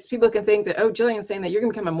 because people can think that, oh, Jillian's saying that you're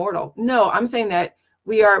going to become immortal. No, I'm saying that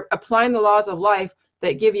we are applying the laws of life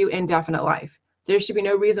that give you indefinite life. There should be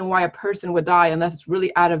no reason why a person would die unless it's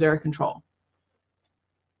really out of their control.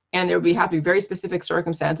 And there would have to be very specific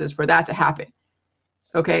circumstances for that to happen.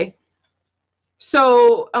 Okay.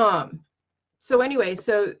 So, anyway,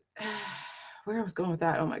 so where I was going with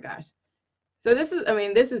that, oh my gosh. So this is, I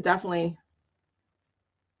mean, this is definitely,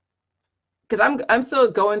 because I'm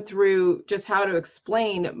still going through just how to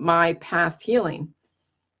explain my past healing.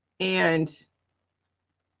 And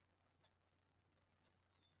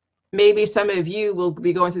maybe some of you will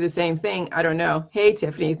be going through the same thing. I don't know. Hey,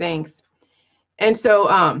 Tiffany, thanks. And so,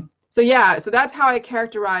 yeah, so that's how I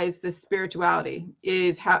characterize the spirituality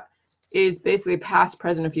is basically past,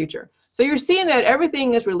 present, and future. So you're seeing that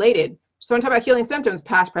everything is related. So when I talk about healing symptoms,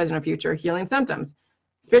 past, present, and future, healing symptoms.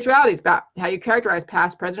 Spirituality is about how you characterize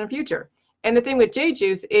past, present, and future. And the thing with Jade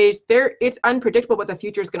Juice is it's unpredictable what the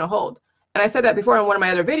future is going to hold. And I said that before in one of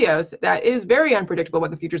my other videos, that it is very unpredictable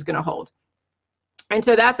what the future is going to hold. And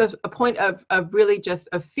so that's a point of really just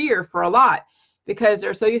a fear for a lot, because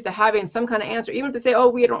they're so used to having some kind of answer. Even if they say, oh,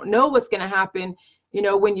 we don't know what's going to happen, you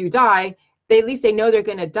know, when you die, at least they know they're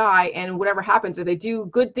going to die. And whatever happens, if they do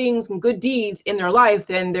good things and good deeds in their life,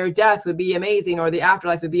 then their death would be amazing, or the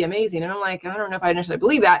afterlife would be amazing. And I'm like, I don't know if I necessarily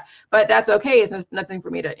believe that, but that's okay. It's nothing for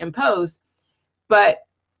me to impose. But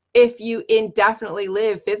if you indefinitely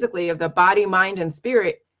live physically of the body, mind, and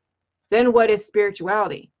spirit, then what is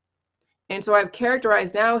spirituality? And so I've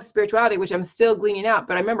characterized now spirituality, which I'm still gleaning out.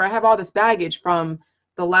 But I remember I have all this baggage from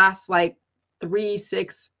the last like 3,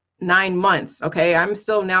 6, 9 months. Okay. I'm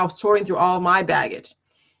still now sorting through all of my baggage.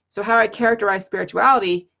 So how I characterize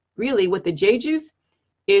spirituality really with the Jade Juice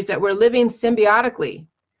is that we're living symbiotically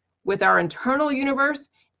with our internal universe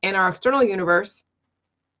and our external universe,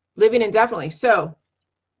 living indefinitely. So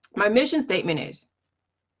my mission statement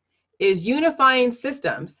is unifying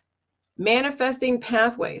systems, manifesting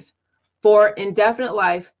pathways for indefinite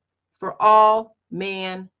life for all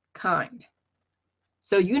mankind.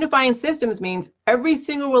 So unifying systems means every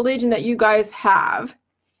single religion that you guys have,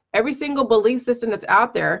 every single belief system that's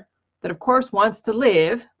out there that of course wants to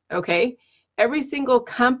live, okay? Every single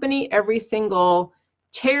company, every single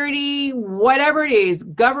charity, whatever it is,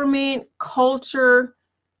 government, culture,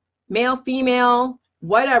 male, female,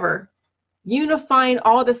 whatever, unifying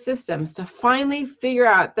all the systems to finally figure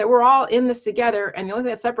out that we're all in this together, and the only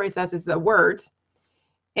thing that separates us is the words,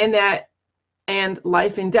 and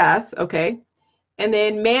life and death, okay? And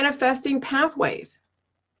then manifesting pathways.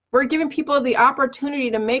 We're giving people the opportunity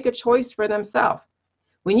to make a choice for themselves.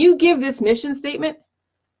 When you give this mission statement,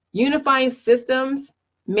 unifying systems,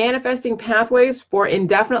 manifesting pathways for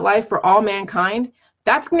indefinite life for all mankind,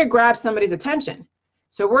 that's going to grab somebody's attention.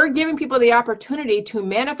 So we're giving people the opportunity to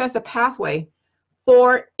manifest a pathway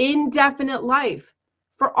for indefinite life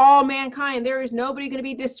for all mankind. There is nobody going to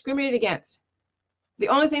be discriminated against. The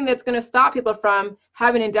only thing that's going to stop people from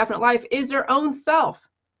having indefinite life is their own self.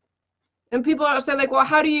 And people are saying like, well,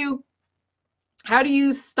 how do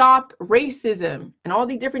you stop racism and all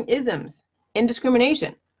the different isms and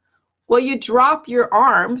discrimination? Well, you drop your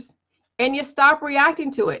arms and you stop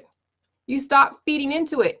reacting to it. You stop feeding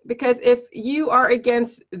into it, because if you are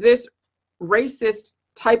against this racist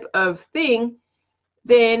type of thing,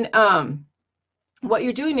 then what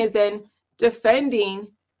you're doing is then defending,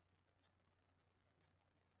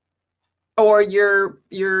 or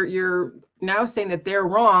you're now saying that they're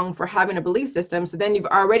wrong for having a belief system. So then you've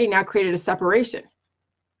already now created a separation.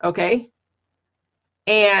 Okay.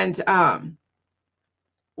 And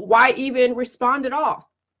why even respond at all?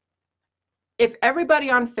 If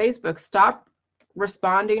everybody on Facebook stopped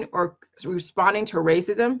responding to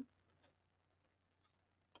racism,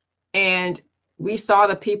 and we saw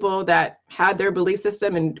the people that had their belief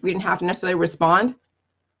system and we didn't have to necessarily respond,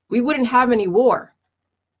 we wouldn't have any war.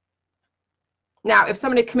 Now, if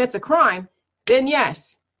somebody commits a crime, then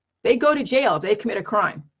yes, they go to jail if they commit a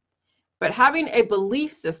crime. But having a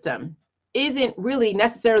belief system isn't really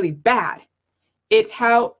necessarily bad. It's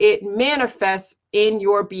how it manifests in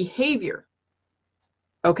your behavior.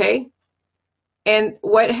 Okay? And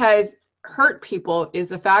what has hurt people is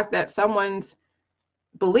the fact that someone's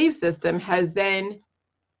belief system has then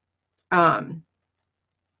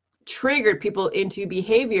triggered people into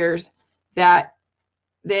behaviors that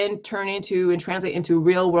then turn into and translate into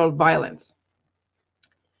real world violence.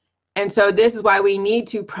 And so this is why we need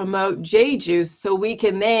to promote Jade Juice, so we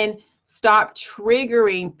can then stop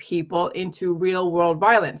triggering people into real world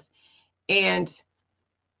violence. And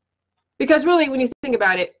because really, when you think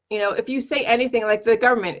about it, you know, if you say anything like the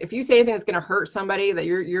government, if you say anything that's going to hurt somebody, that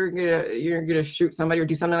you're gonna shoot somebody or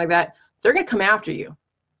do something like that, they're going to come after you.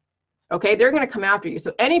 Okay, they're going to come after you.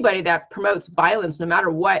 So anybody that promotes violence, no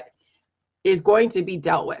matter what, is going to be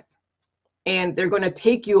dealt with. and they're going to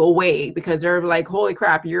take you away because they're like, holy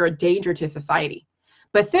crap, you're a danger to society.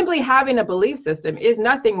 But simply having a belief system is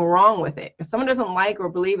nothing wrong with it. If someone doesn't like or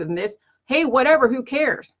believe in this, hey, whatever, who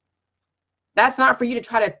cares? That's not for you to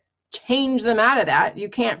try to change them out of that. You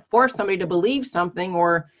can't force somebody to believe something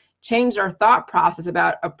or change their thought process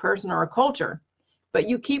about a person or a culture. But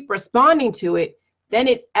you keep responding to it, then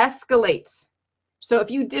it escalates. So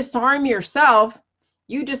if you disarm yourself,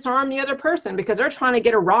 you disarm the other person because they're trying to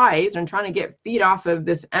get a rise and trying to get feed off of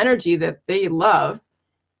this energy that they love.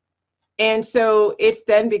 And so it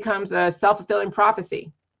then becomes a self-fulfilling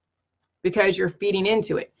prophecy because you're feeding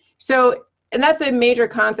into it. So, and that's a major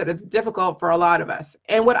concept that's difficult for a lot of us.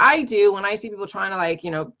 And what I do when I see people trying to like,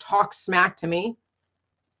 talk smack to me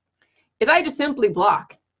is I just simply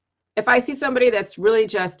block. If I see somebody that's really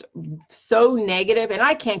just so negative, and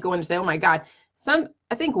I can't go in and say, oh my God,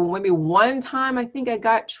 I think maybe one time I think I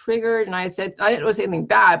got triggered and I said, I didn't really say anything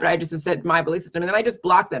bad, but I just said my belief system. And then I just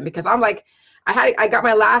blocked them because I'm like, I got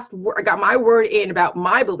my word in about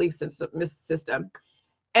my belief system.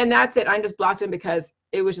 And that's it. I just blocked them because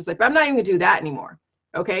it was just like, but I'm not even gonna do that anymore.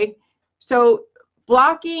 Okay. So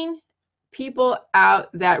blocking people out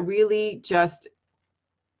that really just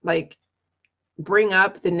like bring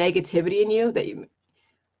up the negativity in you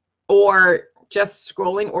or just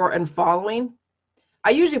scrolling or unfollowing. I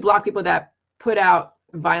usually block people that put out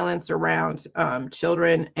violence around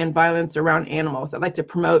children and violence around animals. I like to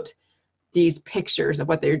promote these pictures of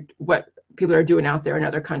what people are doing out there in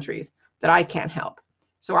other countries that I can't help.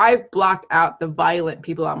 So I've blocked out the violent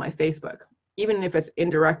people on my Facebook, even if it's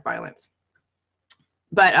indirect violence.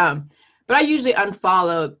 But I usually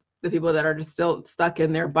unfollow the people that are just still stuck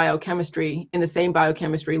in their biochemistry, in the same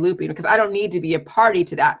biochemistry looping, because I don't need to be a party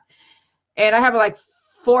to that. And I have like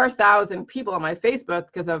 4,000 people on my Facebook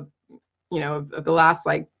because of the last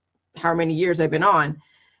like however many years I've been on.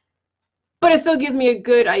 But it still gives me a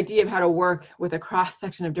good idea of how to work with a cross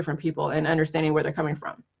section of different people and understanding where they're coming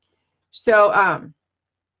from. So,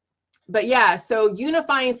 but yeah, so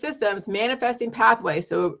unifying systems, manifesting pathways.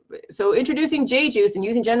 So introducing J-Juice and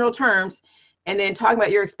using general terms and then talking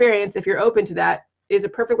about your experience, if you're open to that, is a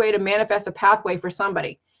perfect way to manifest a pathway for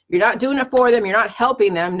somebody. You're not doing it for them. You're not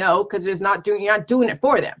helping them. No, because you're not doing it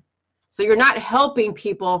for them. So you're not helping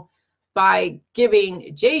people by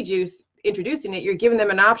giving J-Juice, introducing it. You're giving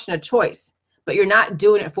them an option, a choice, but you're not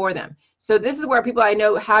doing it for them. So this is where people I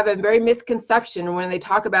know have a very misconception when they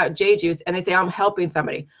talk about J-Juice and they say, I'm helping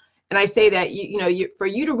somebody. And I say that, for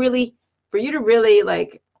you to really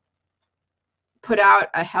like put out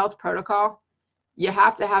a health protocol, you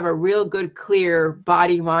have to have a real good, clear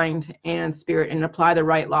body, mind, and spirit and apply the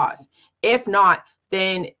right laws. If not,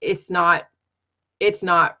 then it's not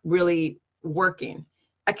really working.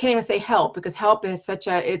 I can't even say help because help is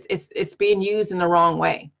it's being used in the wrong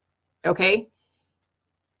way. Okay.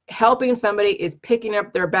 Helping somebody is picking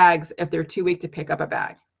up their bags if they're too weak to pick up a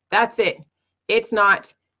bag. That's it. It's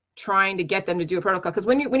not trying to get them to do a protocol. Because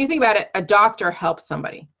when you think about it, a doctor helps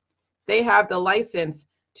somebody. They have the license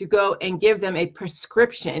to go and give them a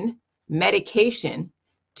prescription medication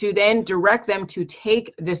to then direct them to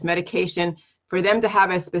take this medication for them to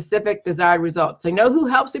have a specific desired result. So who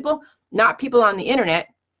helps people? Not people on the internet,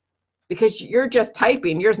 because you're just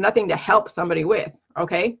typing. There's nothing to help somebody with,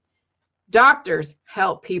 okay? Doctors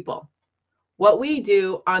help people. What we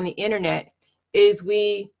do on the internet is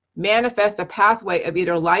we manifest a pathway of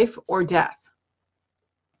either life or death.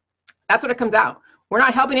 That's what it comes out. We're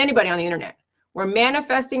not helping anybody on the internet. We're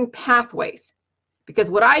manifesting pathways, because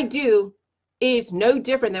what I do is no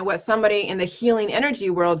different than what somebody in the healing energy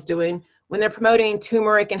world's doing when they're promoting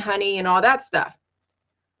turmeric and honey and all that stuff.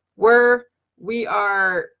 We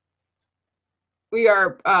are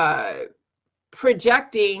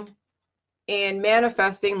projecting and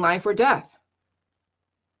manifesting life or death.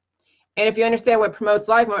 And if you understand what promotes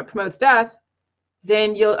life and what promotes death,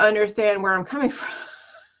 then you'll understand where I'm coming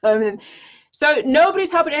from. So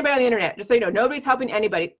nobody's helping anybody on the internet. Just so you know, nobody's helping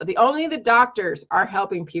anybody. Only the doctors are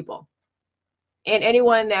helping people. And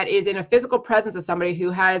anyone that is in a physical presence of somebody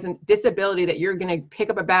who has a disability that you're going to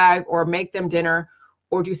pick up a bag or make them dinner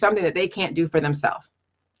or do something that they can't do for themselves.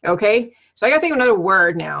 Okay? So I got to think of another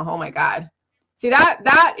word now. Oh my God. See,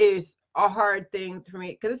 that is a hard thing for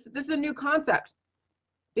me, because this is a new concept.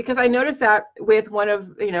 Because I noticed that with one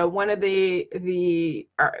of the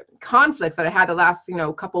conflicts that I had the last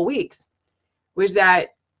couple weeks, was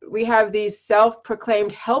that we have these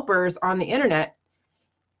self-proclaimed helpers on the internet,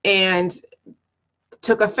 and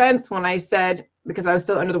took offense when I said, because I was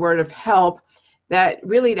still under the word of help, that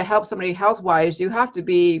really to help somebody health-wise, you have to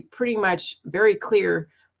be pretty much very clear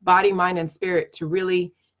body, mind, and spirit to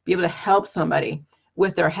really be able to help somebody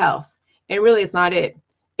with their health. And really, it's not it.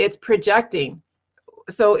 It's projecting.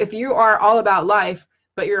 So if you are all about life,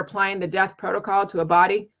 but you're applying the death protocol to a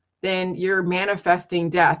body, then you're manifesting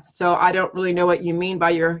death. So I don't really know what you mean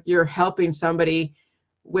by you're helping somebody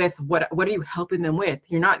with what are you helping them with?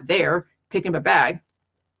 You're not there picking up a bag.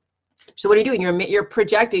 So what are you doing? You're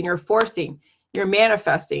projecting, you're forcing, you're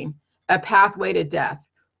manifesting a pathway to death.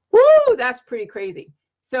 Woo, that's pretty crazy.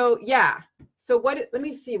 So yeah. So let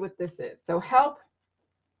me see what this is. So help.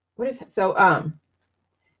 What is it? So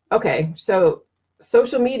okay. So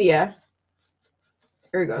social media.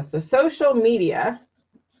 Here we go. So social media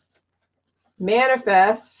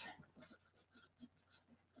manifests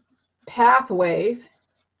pathways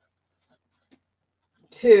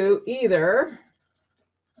to either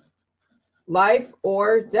life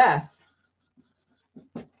or death.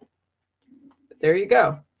 There you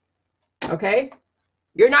go. Okay.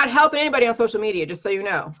 You're not helping anybody on social media, just so you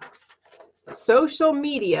know. Social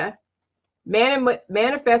media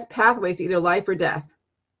manifests pathways to either life or death.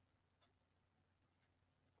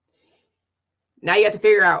 Now you have to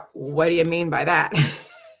figure out, what do you mean by that?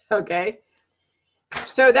 Okay.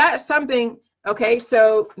 So that's something, okay,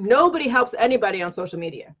 so nobody helps anybody on social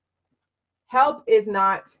media. Help is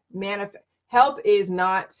not help is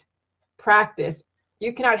not practice.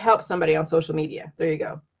 You cannot help somebody on social media. There you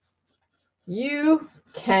go. You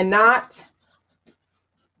cannot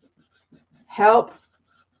help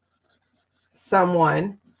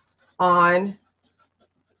someone on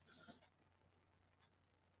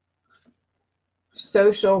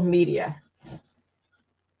social media.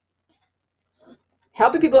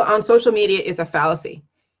 Helping people on social media is a fallacy.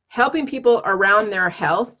 Helping people around their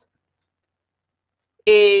health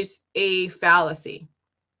is a fallacy.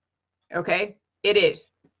 Okay? It is.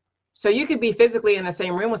 So you could be physically in the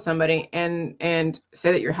same room with somebody and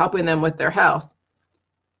say that you're helping them with their health,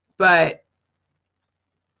 but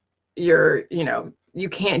you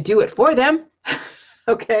can't do it for them.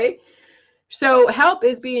 Okay? So help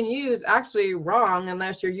is being used actually wrong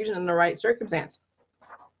unless you're using it in the right circumstance.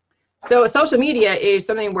 So social media is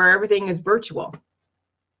something where everything is virtual.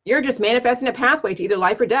 You're just manifesting a pathway to either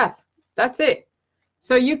life or death. That's it.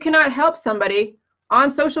 So you cannot help somebody on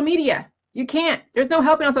social media. You can't. There's no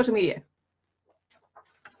helping on social media.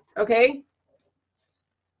 Okay?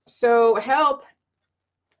 So help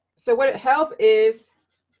is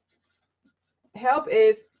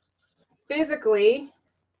physically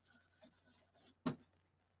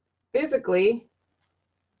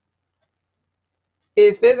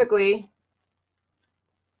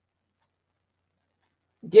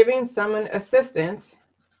giving someone assistance,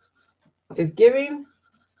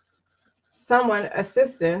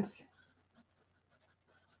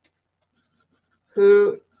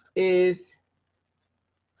 who is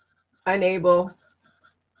unable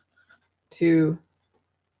to,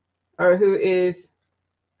 or who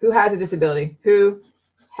has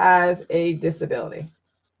a disability,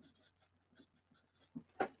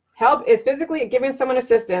 Help is physically giving someone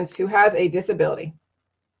assistance who has a disability.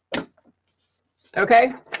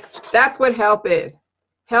 Okay? That's what help is.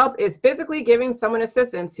 Help is physically giving someone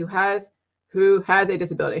assistance who has a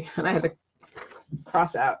disability. And I have to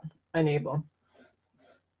cross out unable.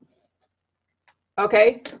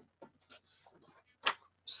 Okay?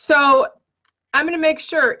 So I'm going to make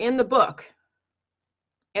sure in the book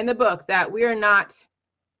that we are not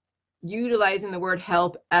utilizing the word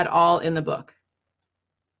help at all in the book.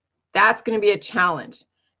 That's going to be a challenge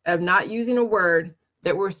of not using a word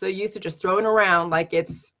that we're so used to just throwing around like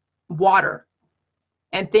it's water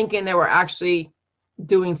and thinking that we're actually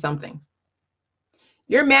doing something.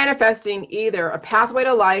 You're manifesting either a pathway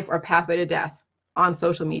to life or a pathway to death on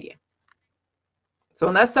social media. So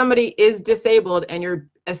unless somebody is disabled and you're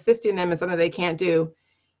assisting them in something they can't do,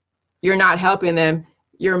 you're not helping them.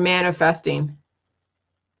 You're manifesting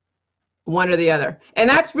one or the other. And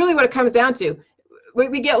that's really what it comes down to.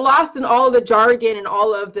 We get lost in all of the jargon and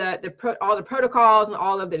all of all the protocols and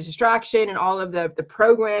all of the distraction and all of the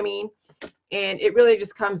programming. And it really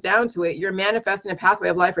just comes down to it. You're manifesting a pathway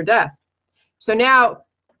of life or death. So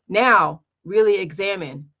now really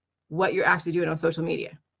examine what you're actually doing on social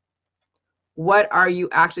media. What are you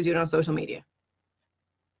actually doing on social media?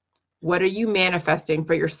 What are you manifesting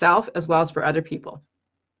for yourself as well as for other people?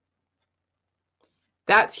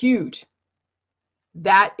 That's huge.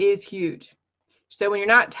 That is huge. So when you're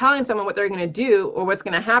not telling someone what they're going to do or what's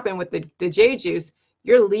going to happen with the J juice,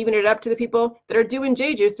 you're leaving it up to the people that are doing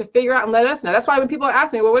J juice to figure out and let us know. That's why when people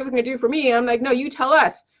ask me, well, what is it going to do for me? I'm like, no, you tell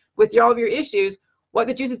us with all of your issues what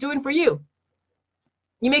the juice is doing for you.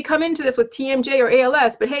 You may come into this with TMJ or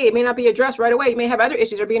ALS, but hey, it may not be addressed right away. You may have other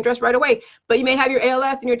issues that are being addressed right away, but you may have your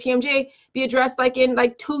ALS and your TMJ be addressed like in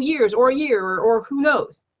like 2 years or a year or who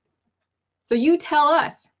knows. So you tell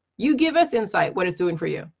us, you give us insight what it's doing for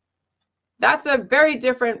you. That's a very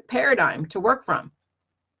different paradigm to work from.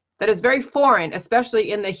 That is very foreign,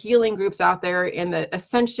 especially in the healing groups out there, in the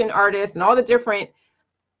ascension artists and all the different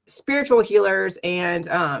spiritual healers and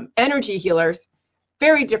energy healers.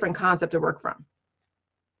 Very different concept to work from.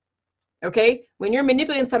 Okay, when you're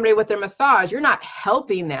manipulating somebody with their massage, you're not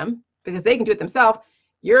helping them because they can do it themselves.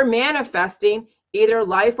 You're manifesting either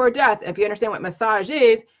life or death. If you understand what massage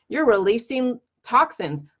is, you're releasing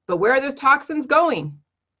toxins. But where are those toxins going?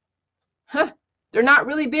 They're not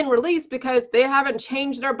really being released because they haven't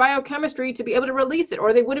changed their biochemistry to be able to release it,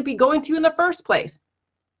 or they wouldn't be going to you in the first place.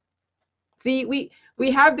 See, we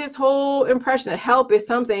have this whole impression that help is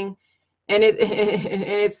something, and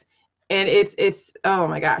it's oh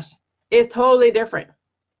my gosh. It's totally different.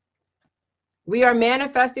 We are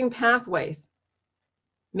manifesting pathways.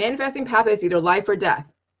 Manifesting pathways, either life or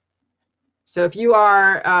death. So if you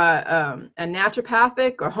are a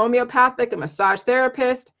naturopathic or homeopathic, a massage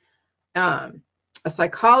therapist, a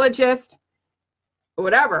psychologist,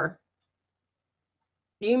 whatever,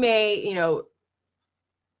 you may,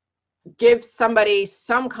 give somebody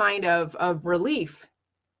some kind of relief.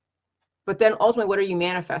 But then ultimately, what are you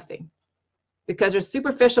manifesting? Because there's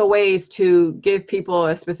superficial ways to give people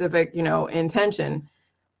a specific, intention,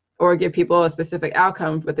 or give people a specific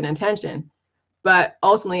outcome with an intention. But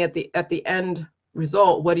ultimately, at the end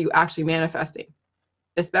result, what are you actually manifesting?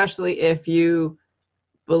 Especially if you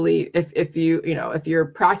believe, if you're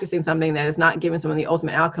practicing something that is not giving someone the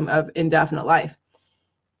ultimate outcome of indefinite life.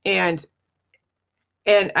 And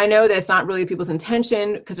I know that's not really people's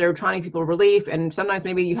intention because they're trying to give people relief. And sometimes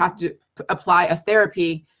maybe you have to apply a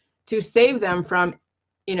therapy to save them from,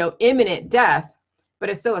 imminent death, but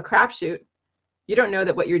it's still a crapshoot. You don't know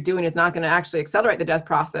that what you're doing is not going to actually accelerate the death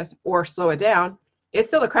process or slow it down. It's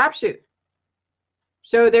still a crapshoot.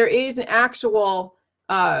 So there is an actual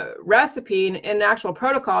recipe and an actual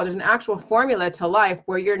protocol. There's an actual formula to life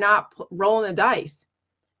where you're not rolling the dice,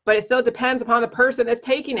 but it still depends upon the person that's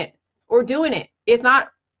taking it or doing it. It's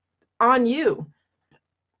not on you.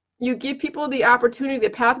 You give people the opportunity, the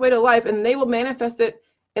pathway to life, and they will manifest it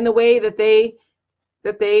in the way that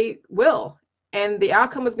they will. And the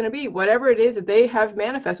outcome is going to be whatever it is that they have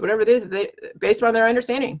manifest, whatever it is that they, based on their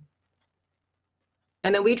understanding.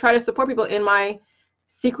 And then we try to support people in my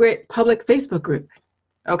secret public Facebook group.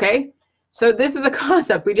 Okay, so this is a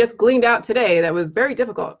concept we just gleaned out today that was very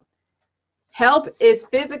difficult. Help is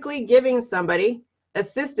physically giving somebody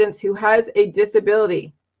assistance who has a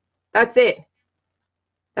disability. That's it.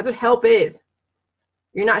 That's what help is.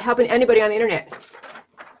 You're not helping anybody on the internet.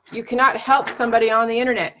 You cannot help somebody on the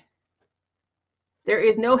internet. There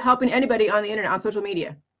is no helping anybody on the internet, on social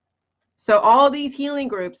media. So all these healing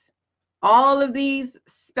groups, all of these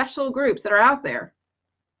special groups that are out there,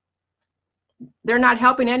 they're not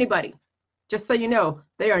helping anybody. Just so you know,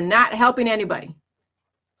 they are not helping anybody.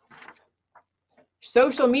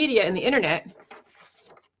 Social media and the internet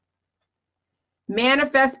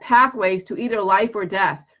manifest pathways to either life or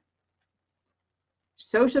death.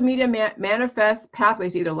 Social media manifests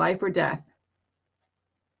pathways to either life or death.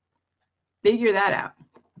 Figure that out.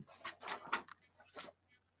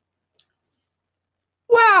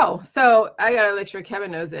 Wow. So I got to make sure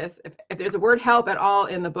Kevin knows this. If there's a word help at all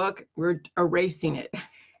in the book, we're erasing it.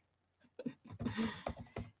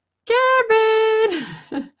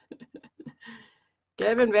 Kevin!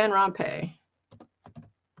 Kevin Van Rompuy.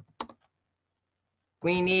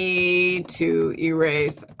 We need to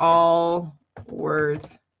erase all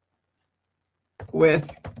words with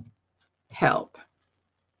help,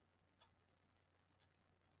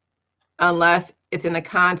 unless it's in the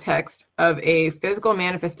context of a physical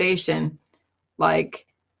manifestation, like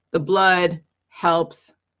the blood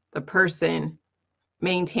helps the person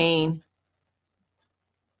maintain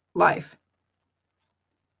life.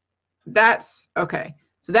 That's okay.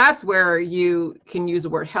 So that's where you can use the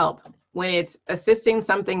word help, when it's assisting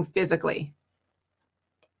something physically,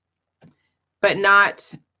 but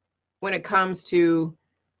not when it comes to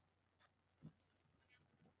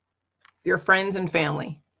your friends and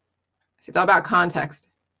family. It's all about context.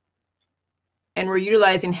 And we're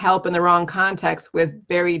utilizing help in the wrong context with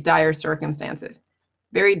very dire circumstances,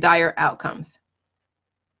 very dire outcomes.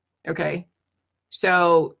 Okay?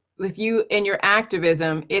 So with you in your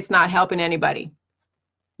activism, it's not helping anybody.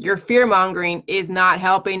 Your fear-mongering is not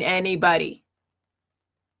helping anybody.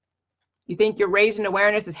 You think you're raising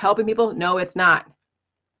awareness is helping people? No, it's not.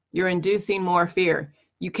 You're inducing more fear.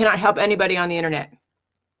 You cannot help anybody on the internet.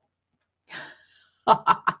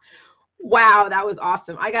 Wow, that was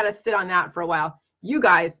awesome. I got to sit on that for a while. You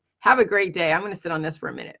guys have a great day. I'm going to sit on this for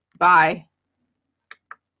a minute. Bye.